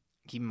you,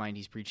 keep in mind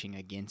he's preaching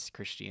against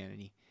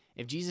Christianity.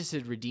 If Jesus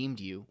had redeemed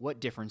you,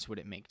 what difference would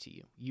it make to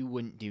you? You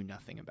wouldn't do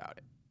nothing about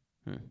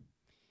it.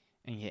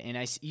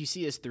 And you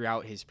see this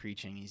throughout his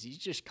preaching. He's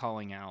just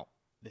calling out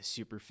the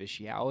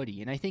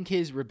superficiality. And I think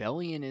his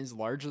rebellion is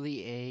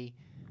largely a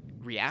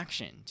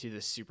reaction to the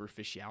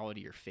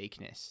superficiality or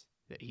fakeness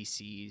that he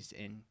sees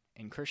in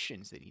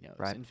Christians that he knows.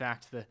 Right. In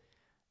fact,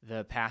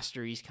 the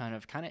pastor he's kind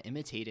of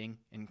imitating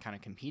and kind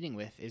of competing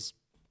with is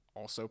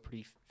also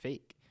pretty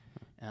fake.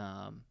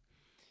 And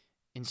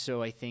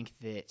so I think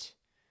that,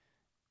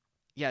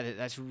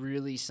 that's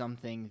really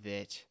something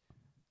that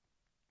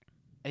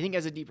I think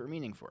has a deeper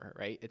meaning for her,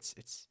 right?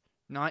 It's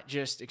not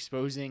just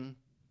exposing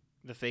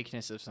the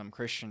fakeness of some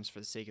Christians for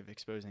the sake of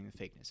exposing the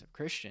fakeness of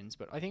Christians,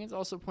 but I think it's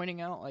also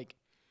pointing out like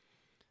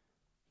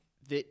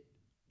that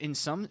in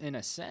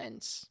a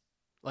sense,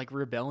 like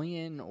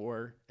rebellion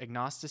or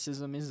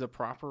agnosticism is the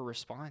proper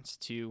response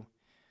to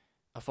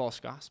a false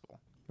gospel.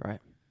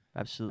 Right.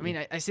 Absolutely. I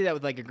mean, I say that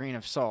with like a grain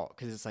of salt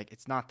because it's like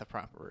it's not the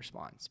proper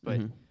response,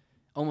 but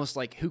almost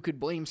like who could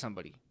blame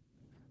somebody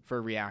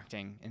for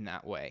reacting in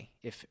that way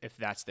if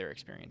that's their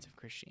experience of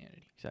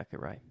Christianity. Exactly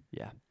right.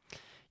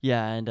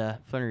 Yeah, and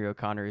Flannery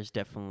O'Connor is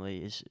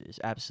definitely is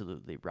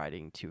absolutely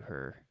writing to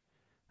her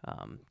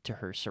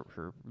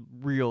her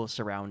real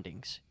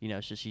surroundings.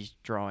 So she's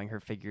drawing her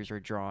figures or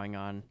drawing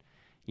on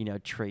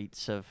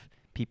traits of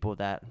people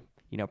that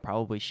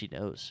probably she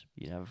knows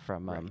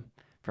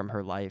from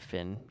her life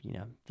in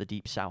the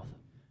Deep South.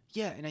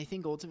 Yeah, and I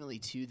think ultimately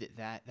too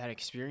that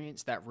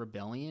experience, that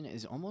rebellion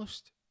is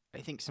almost, I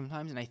think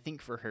sometimes, and I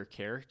think for her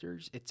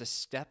characters, it's a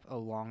step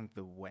along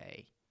the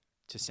way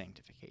to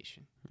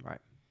sanctification.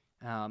 Right.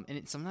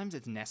 And sometimes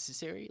it's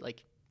necessary.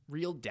 Like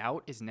real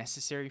doubt is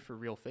necessary for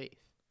real faith.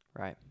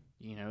 Right.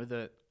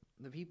 The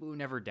people who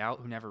never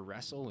doubt, who never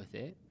wrestle with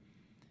it,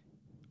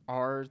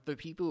 are the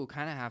people who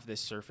kind of have this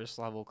surface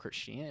level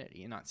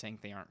Christianity. I'm not saying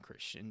they aren't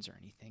Christians or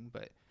anything,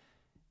 but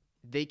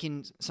they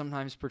can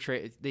sometimes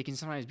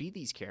be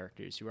these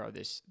characters who are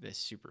this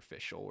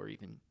superficial or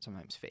even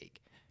sometimes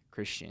fake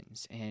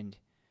Christians. And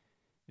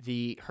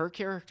her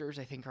characters,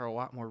 I think, are a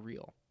lot more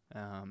real.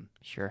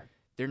 Sure.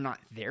 They're not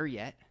there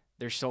yet.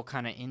 They're still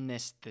kind of in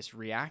this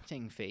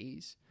reacting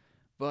phase,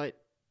 but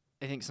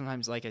I think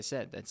sometimes, like I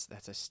said,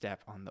 that's a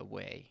step on the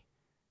way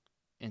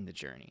in the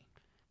journey.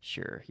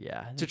 Sure,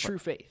 yeah. To true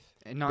faith,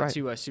 and not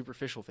to a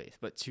superficial faith,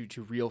 but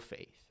to real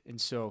faith. And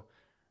so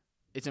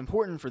it's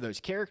important for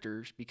those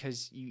characters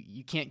because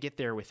you can't get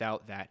there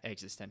without that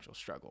existential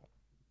struggle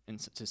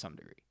to some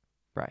degree.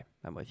 Right,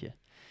 I'm with you.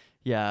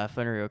 Yeah,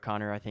 Flannery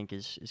O'Connor, I think,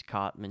 is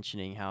caught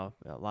mentioning how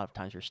a lot of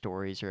times her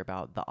stories are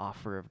about the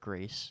offer of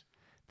grace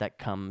that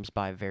comes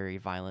by very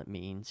violent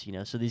means.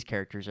 So these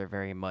characters are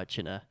very much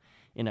in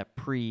a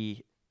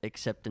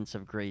pre-acceptance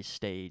of grace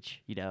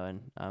stage.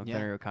 And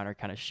Flannery O'Connor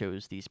kind of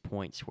shows these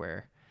points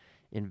where,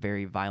 in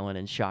very violent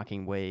and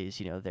shocking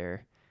ways,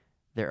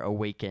 they're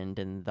awakened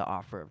and the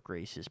offer of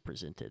grace is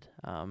presented.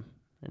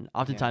 And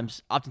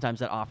oftentimes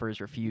that offer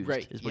is refused,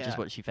 which is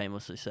what she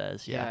famously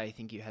says. Yeah, I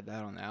think you had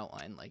that on the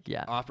outline. Like,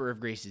 offer of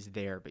grace is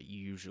there, but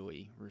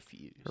usually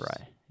refused.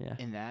 Right. Yeah.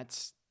 And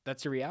that's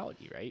a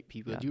reality, right?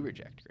 People do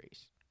reject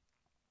grace.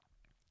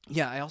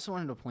 Yeah, I also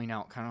wanted to point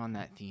out, kind of on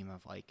that theme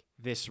of like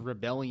this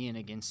rebellion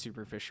against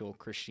superficial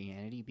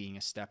Christianity being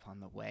a step on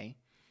the way.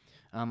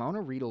 I want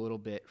to read a little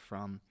bit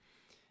from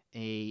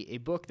a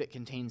book that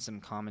contains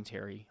some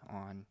commentary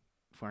on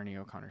Flannery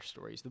O'Connor's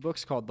stories. The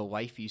book's called The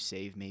Life You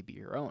Save May Be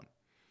Your Own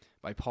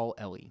by Paul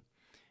Elie.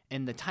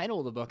 And the title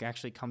of the book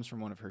actually comes from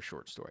one of her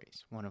short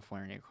stories, one of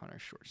Flannery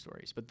O'Connor's short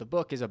stories. But the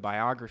book is a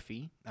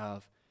biography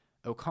of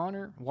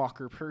O'Connor,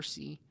 Walker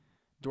Percy,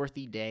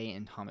 Dorothy Day,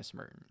 and Thomas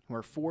Merton, who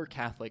are 4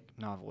 Catholic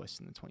novelists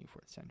in the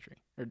 24th century.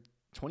 Or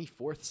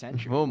 24th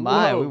century. Oh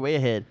my, Whoa. we're way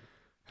ahead.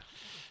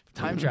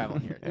 Time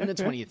traveling here. In the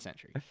 20th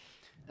century.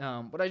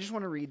 But I just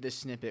want to read this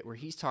snippet where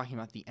he's talking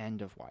about the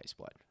end of Wise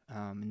Blood,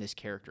 and this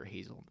character,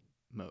 Hazel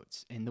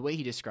Motes. And the way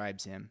he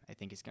describes him, I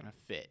think, is going to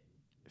fit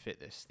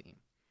this theme.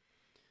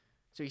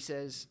 So he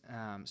says,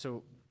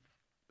 so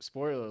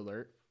spoiler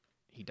alert,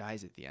 he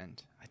dies at the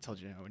end. I told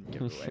you I wouldn't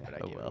give it away, but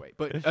I gave it away.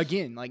 But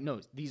again, like,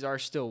 no, these are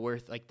still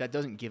worth, like, that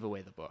doesn't give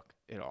away the book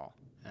at all.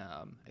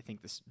 I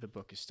think the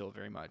book is still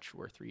very much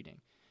worth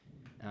reading.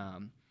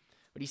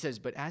 But he says,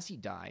 but as he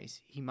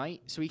dies, he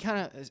might, so he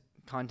kind of,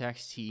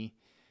 context,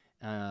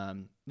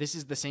 this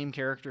is the same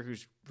character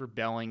who's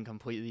rebelling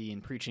completely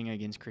and preaching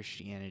against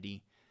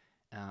Christianity.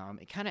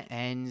 It kind of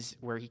ends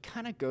where he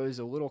kind of goes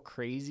a little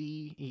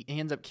crazy. He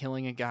ends up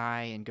killing a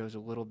guy and goes a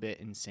little bit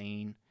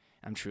insane.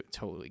 I'm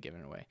totally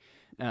giving it away.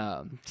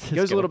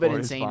 Goes a little bit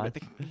insane, but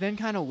then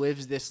kind of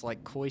lives this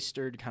like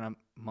cloistered kind of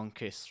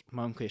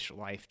monkish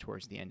life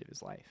towards the end of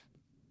his life.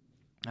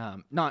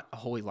 Not a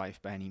holy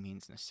life by any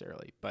means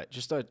necessarily, but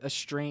just a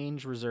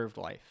strange, reserved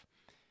life.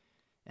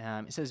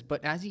 It says,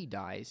 but as he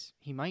dies,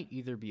 he might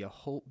either be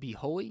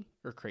holy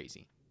or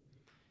crazy.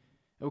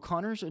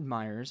 O'Connor's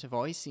admirers have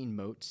always seen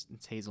Motes,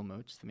 it's Hazel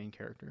Motes, the main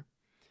character,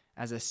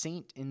 as a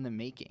saint in the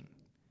making,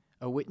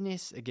 a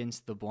witness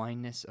against the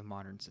blindness of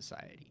modern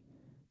society.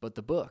 But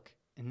the book,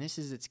 and this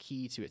is its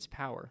key to its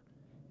power,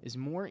 is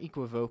more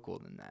equivocal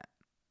than that.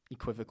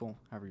 Equivocal,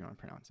 however you want to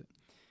pronounce it.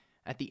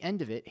 At the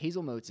end of it,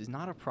 Hazel Motes is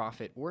not a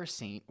prophet or a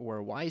saint or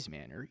a wise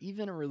man or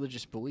even a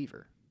religious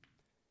believer.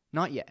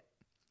 Not yet.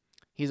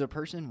 He's a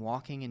person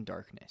walking in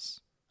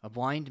darkness, a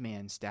blind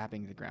man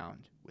stabbing the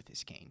ground with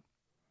his cane.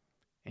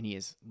 And he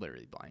is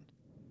literally blind.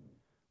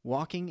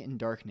 Walking in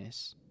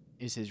darkness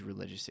is his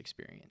religious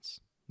experience,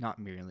 not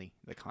merely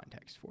the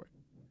context for it.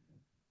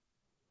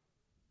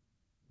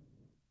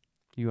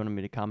 You wanted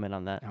me to comment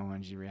on that? I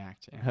wanted you to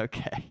react. Yeah.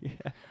 Okay.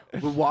 Yeah.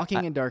 But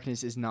walking in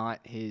darkness is not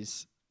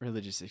his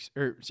religious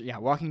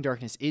walking in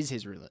darkness is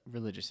his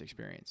religious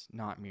experience,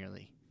 not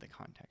merely the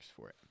context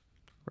for it.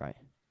 Right.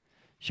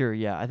 Sure,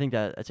 yeah. I think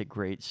that's a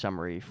great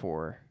summary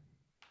for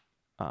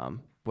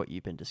what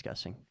you've been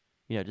discussing.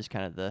 You know, just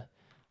kind of the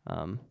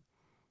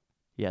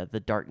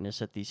darkness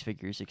that these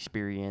figures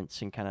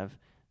experience, and kind of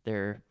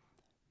they're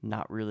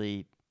not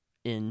really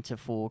into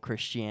full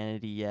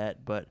Christianity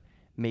yet, but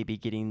maybe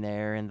getting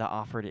there, and the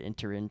offer to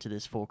enter into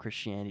this full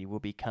Christianity will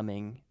be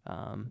coming.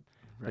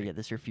 But yeah,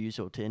 this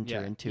refusal to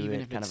enter into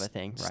it, kind of a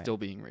thing. Still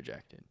being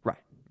rejected. Right.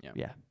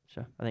 Yeah.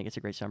 So I think it's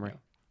a great summary.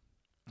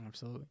 Yeah.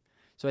 Absolutely.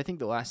 So I think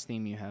the last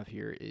theme you have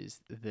here is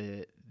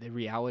the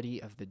reality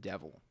of the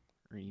devil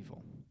or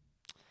evil.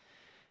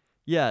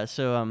 Yeah,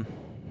 so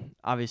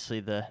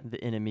obviously the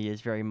enemy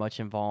is very much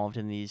involved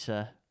in these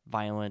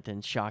violent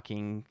and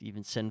shocking,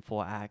 even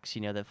sinful acts,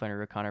 you know, that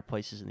Flannery O'Connor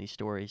places in these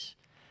stories.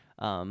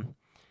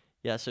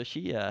 So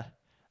she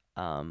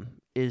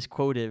is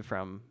quoted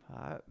from,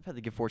 I've had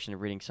the good fortune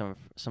of reading some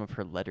of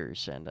her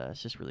letters, and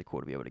it's just really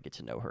cool to be able to get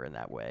to know her in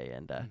that way.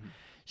 And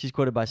she's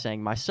quoted by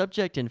saying, "My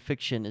subject in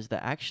fiction is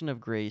the action of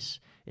grace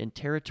in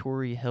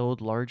territory held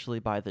largely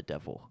by the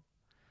devil."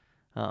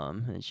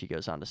 And she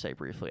goes on to say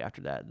briefly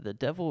after that, "The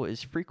devil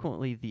is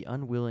frequently the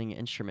unwilling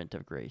instrument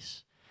of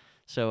grace."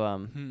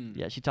 So,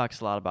 she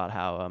talks a lot about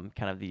how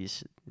kind of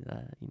these,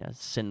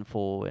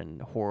 sinful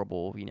and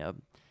horrible,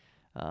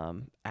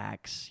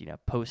 acts,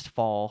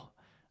 post-fall,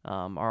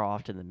 are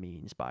often the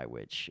means by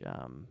which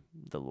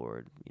the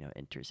Lord,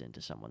 enters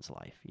into someone's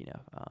life.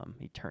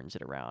 He turns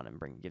it around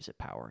and gives it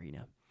power.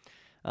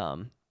 I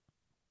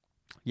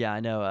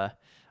know.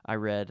 I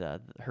read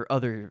her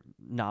other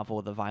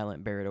novel, The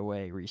Violent Bear It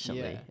Away,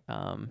 recently.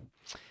 Yeah.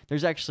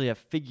 There's actually a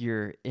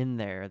figure in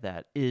there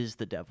that is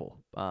the devil.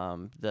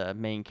 The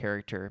main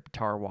character,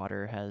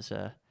 Tarwater, has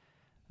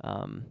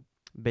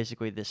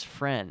basically this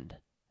friend.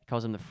 He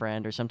calls him the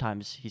friend, or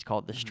sometimes he's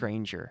called the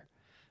stranger,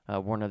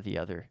 one or the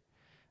other,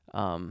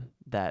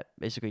 that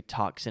basically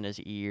talks in his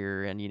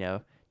ear and,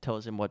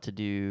 tells him what to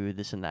do,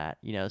 this and that,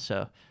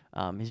 So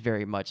he's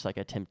very much like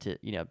a tempted,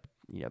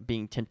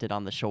 being tempted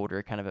on the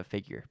shoulder kind of a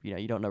figure.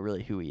 You don't know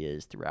really who he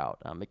is throughout.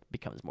 It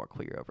becomes more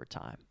clear over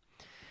time.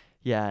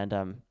 Yeah,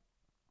 and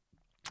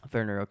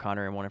Flannery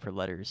O'Connor in one of her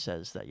letters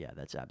says that,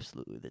 that's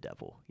absolutely the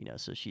devil.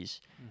 So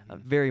she's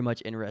very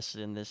much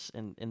interested in this,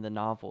 in the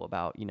novel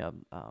about,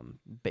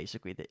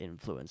 basically the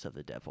influence of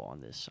the devil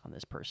on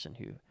this person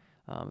who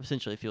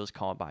essentially feels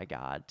called by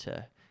God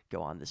to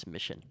go on this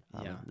mission.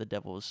 The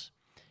devil's,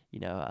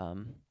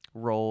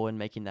 role in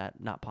making that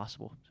not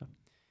possible. So.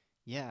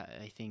 Yeah,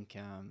 I think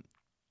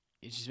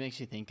it just makes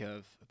me think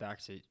of back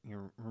to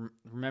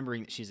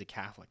remembering that she's a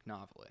Catholic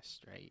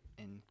novelist, right?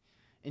 And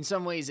in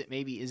some ways, it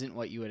maybe isn't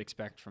what you would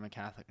expect from a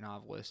Catholic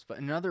novelist, but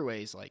in other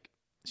ways, like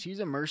she's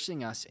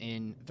immersing us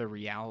in the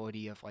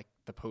reality of like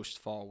the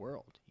post-fall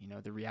world,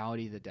 the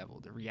reality of the devil,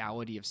 the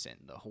reality of sin,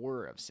 the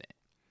horror of sin.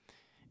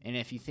 And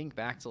if you think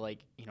back to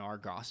like, our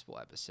gospel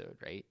episode,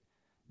 right?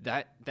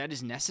 That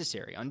is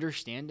necessary.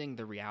 Understanding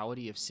the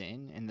reality of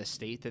sin and the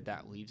state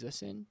that leaves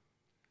us in,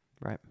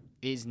 right,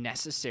 is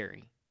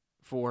necessary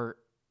for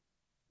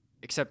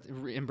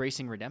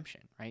embracing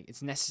redemption, right?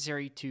 It's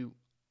necessary to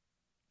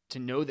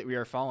know that we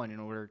are fallen in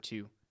order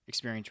to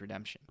experience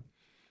redemption.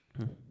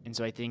 And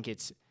so I think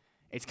it's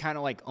kind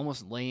of like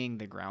almost laying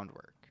the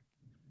groundwork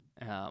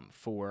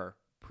for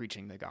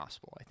preaching the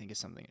gospel. I think is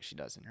something that she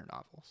does in her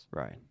novels.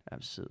 Right.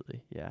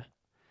 Absolutely. Yeah.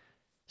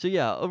 So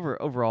yeah,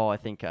 overall, I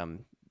think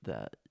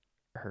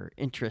her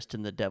interest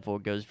in the devil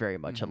goes very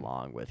much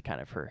along with kind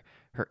of her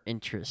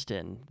interest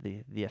in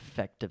the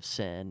effect of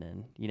sin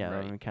and,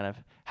 Right. and kind of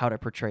how to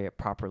portray it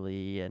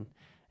properly and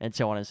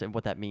so on and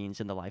what that means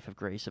in the life of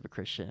grace of a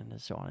Christian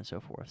and so on and so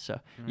forth. So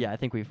yeah, I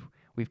think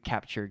we've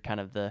captured kind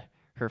of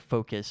her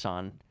focus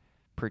on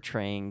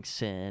portraying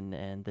sin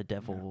and the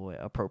devil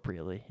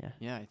appropriately. Yeah.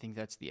 Yeah, I think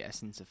that's the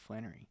essence of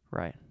Flannery.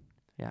 Right.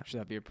 Yeah.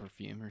 Should that be a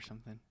perfume or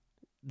something?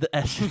 The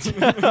essence.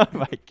 Oh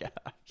my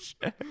gosh.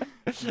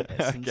 The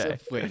essence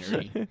of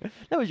Flannery.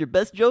 That was your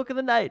best joke of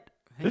the night.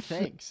 Hey,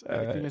 thanks. I All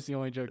right. think that's the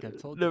only joke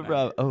I've told. No tonight.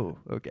 problem.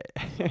 Oh, okay.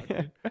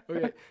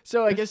 Okay.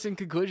 So I guess in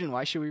conclusion,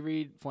 why should we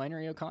read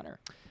Flannery O'Connor?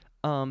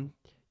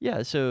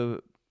 Yeah,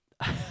 so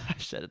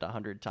I've said it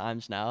 100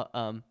 times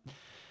now.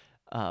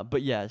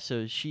 But yeah,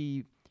 so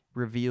she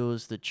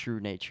reveals the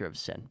true nature of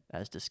sin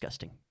as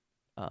disgusting.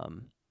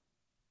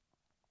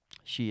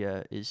 She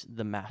is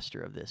the master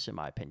of this, in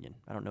my opinion.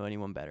 I don't know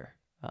anyone better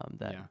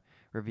that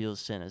reveals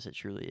sin as it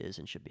truly is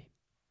and should be.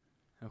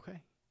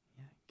 Okay.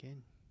 Yeah,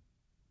 good.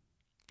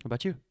 What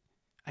about you?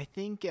 I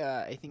think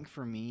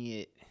for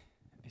me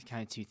it's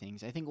kind of two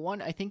things. I think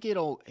one, I think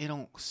it'll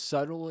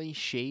subtly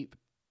shape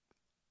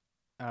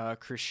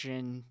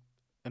Christian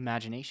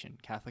imagination,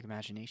 Catholic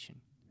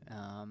imagination.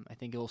 I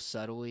think it'll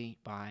subtly,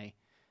 by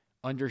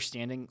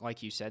understanding,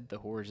 like you said, the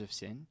horrors of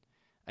sin,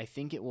 I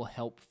think it will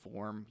help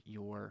form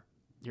your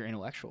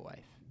intellectual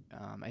life.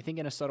 I think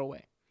in a subtle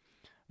way.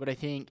 But I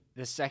think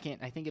the second,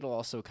 I think it'll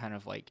also kind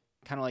of like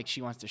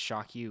she wants to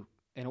shock you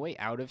in a way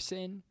out of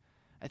sin.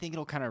 I think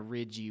it'll kind of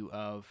rid you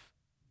of,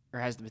 or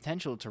has the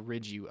potential to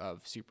rid you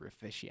of,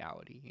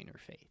 superficiality in your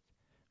faith.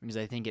 Because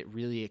I think it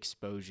really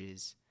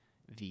exposes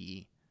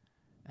the,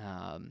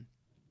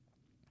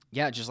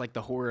 just like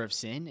the horror of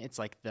sin. It's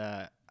like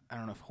I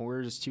don't know if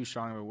horror is too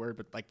strong of a word,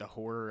 but like the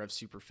horror of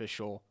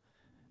superficial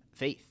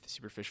faith,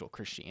 superficial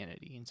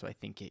Christianity. And so I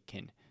think it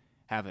can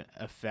have an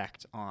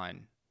effect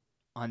on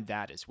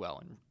that as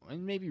well,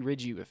 and maybe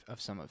rid you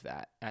of some of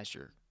that as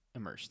you're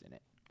immersed in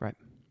it. Right.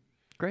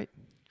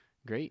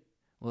 Great.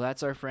 Well,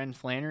 that's our friend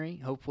Flannery.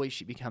 Hopefully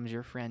she becomes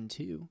your friend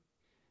too.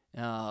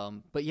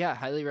 But yeah,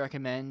 highly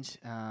recommend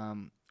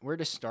where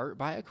to start.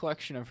 Buy a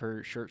collection of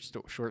her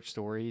short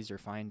stories, or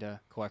find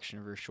a collection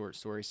of her short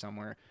stories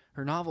somewhere.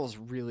 Her novel's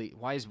really,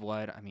 Wise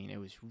Blood, I mean, it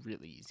was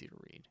really easy to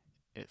read.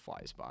 It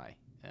flies by.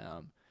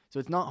 So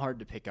it's not hard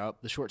to pick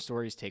up. The short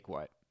stories take,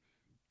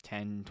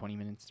 10, 20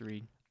 minutes to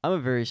read? I'm a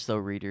very slow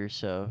reader,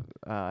 so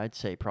I'd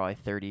say probably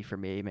 30 for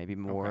me, maybe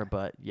more. Okay.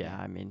 But yeah,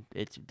 I mean,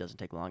 it doesn't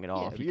take long at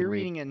all. Yeah, if if you you're can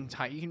reading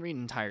you can read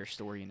an entire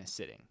story in a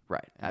sitting.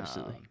 Right,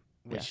 absolutely.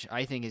 Which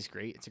I think is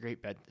great. It's a great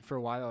For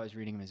a while, I was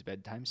reading them as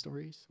bedtime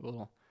stories. A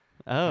little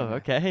Oh,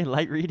 okay.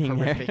 Light reading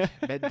there. horrific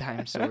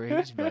bedtime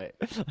stories, but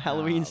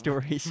Halloween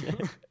stories.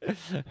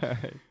 All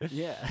right.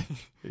 yeah.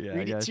 Yeah,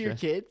 Read it to your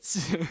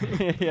kids.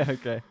 Yeah,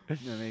 okay.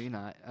 No, maybe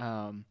not.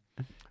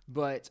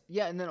 But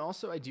yeah, and then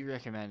also I do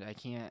recommend.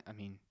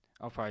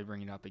 I'll probably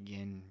bring it up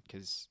again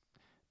because,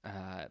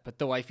 but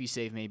The Life You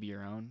Save May Be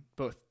Your Own.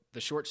 Both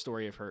the short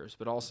story of hers,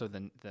 but also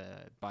the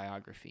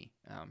biography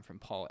from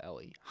Paul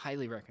Elie.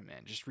 Highly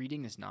recommend. Just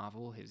reading this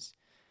novel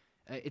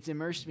it's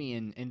immersed me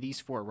in these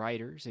four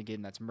writers.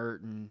 Again, that's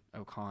Merton,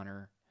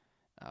 O'Connor,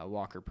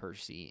 Walker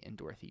Percy, and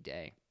Dorothy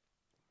Day.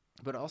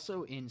 But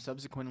also in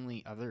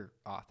subsequently other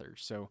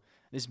authors. So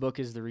this book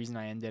is the reason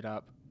I ended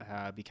up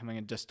becoming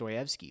a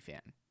Dostoevsky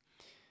fan,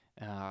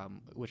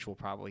 which we'll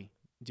probably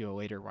do a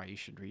later why you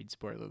should read,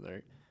 spoiler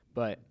alert.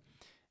 But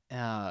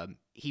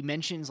he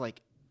mentions,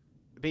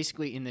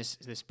 basically in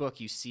this book,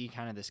 you see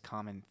kind of this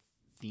common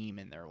theme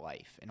in their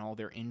life, and all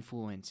their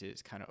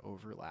influences kind of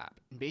overlap.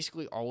 And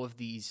basically all of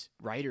these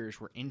writers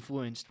were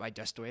influenced by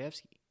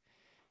Dostoevsky.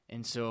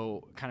 And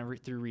so kind of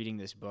through reading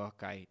this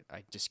book, I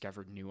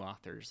discovered new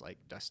authors like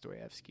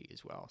Dostoevsky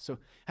as well. So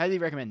highly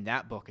recommend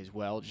that book as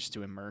well, just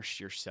to immerse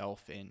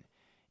yourself in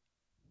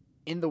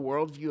the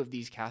worldview of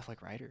these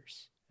Catholic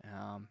writers.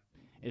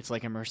 It's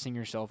like immersing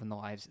yourself in the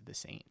lives of the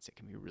saints. It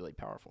can be a really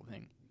powerful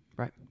thing.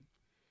 Right.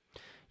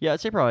 Yeah, I'd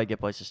say probably a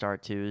good place to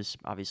start too is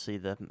obviously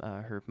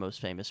her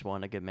most famous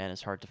one, A Good Man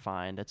Is Hard to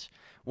Find. That's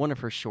one of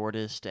her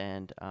shortest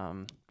and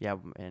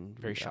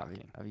Very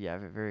shocking.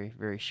 very,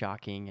 very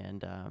shocking.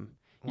 And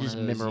one Just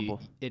of those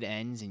memorable. it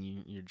ends and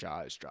your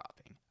jaw is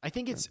dropping. I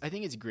think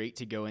it's great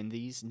to go in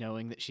these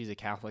knowing that she's a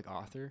Catholic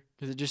author,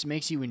 because it just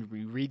makes you, when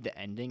you read the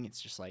ending,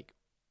 it's just like,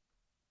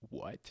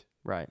 what?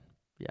 Right.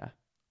 Yeah.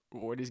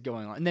 What is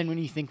going on? And then when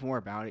you think more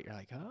about it, you're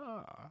like,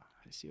 oh,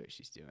 I see what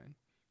she's doing.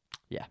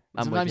 Yeah.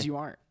 And sometimes you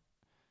aren't.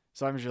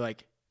 Sometimes you're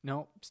like,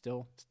 no,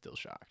 still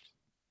shocked.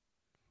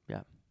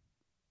 Yeah.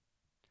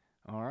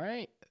 All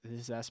right.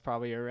 That's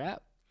probably a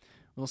wrap.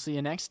 We'll see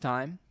you next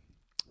time.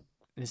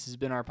 This has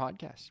been our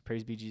podcast.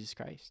 Praise be Jesus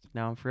Christ.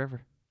 Now and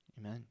forever.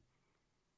 Amen.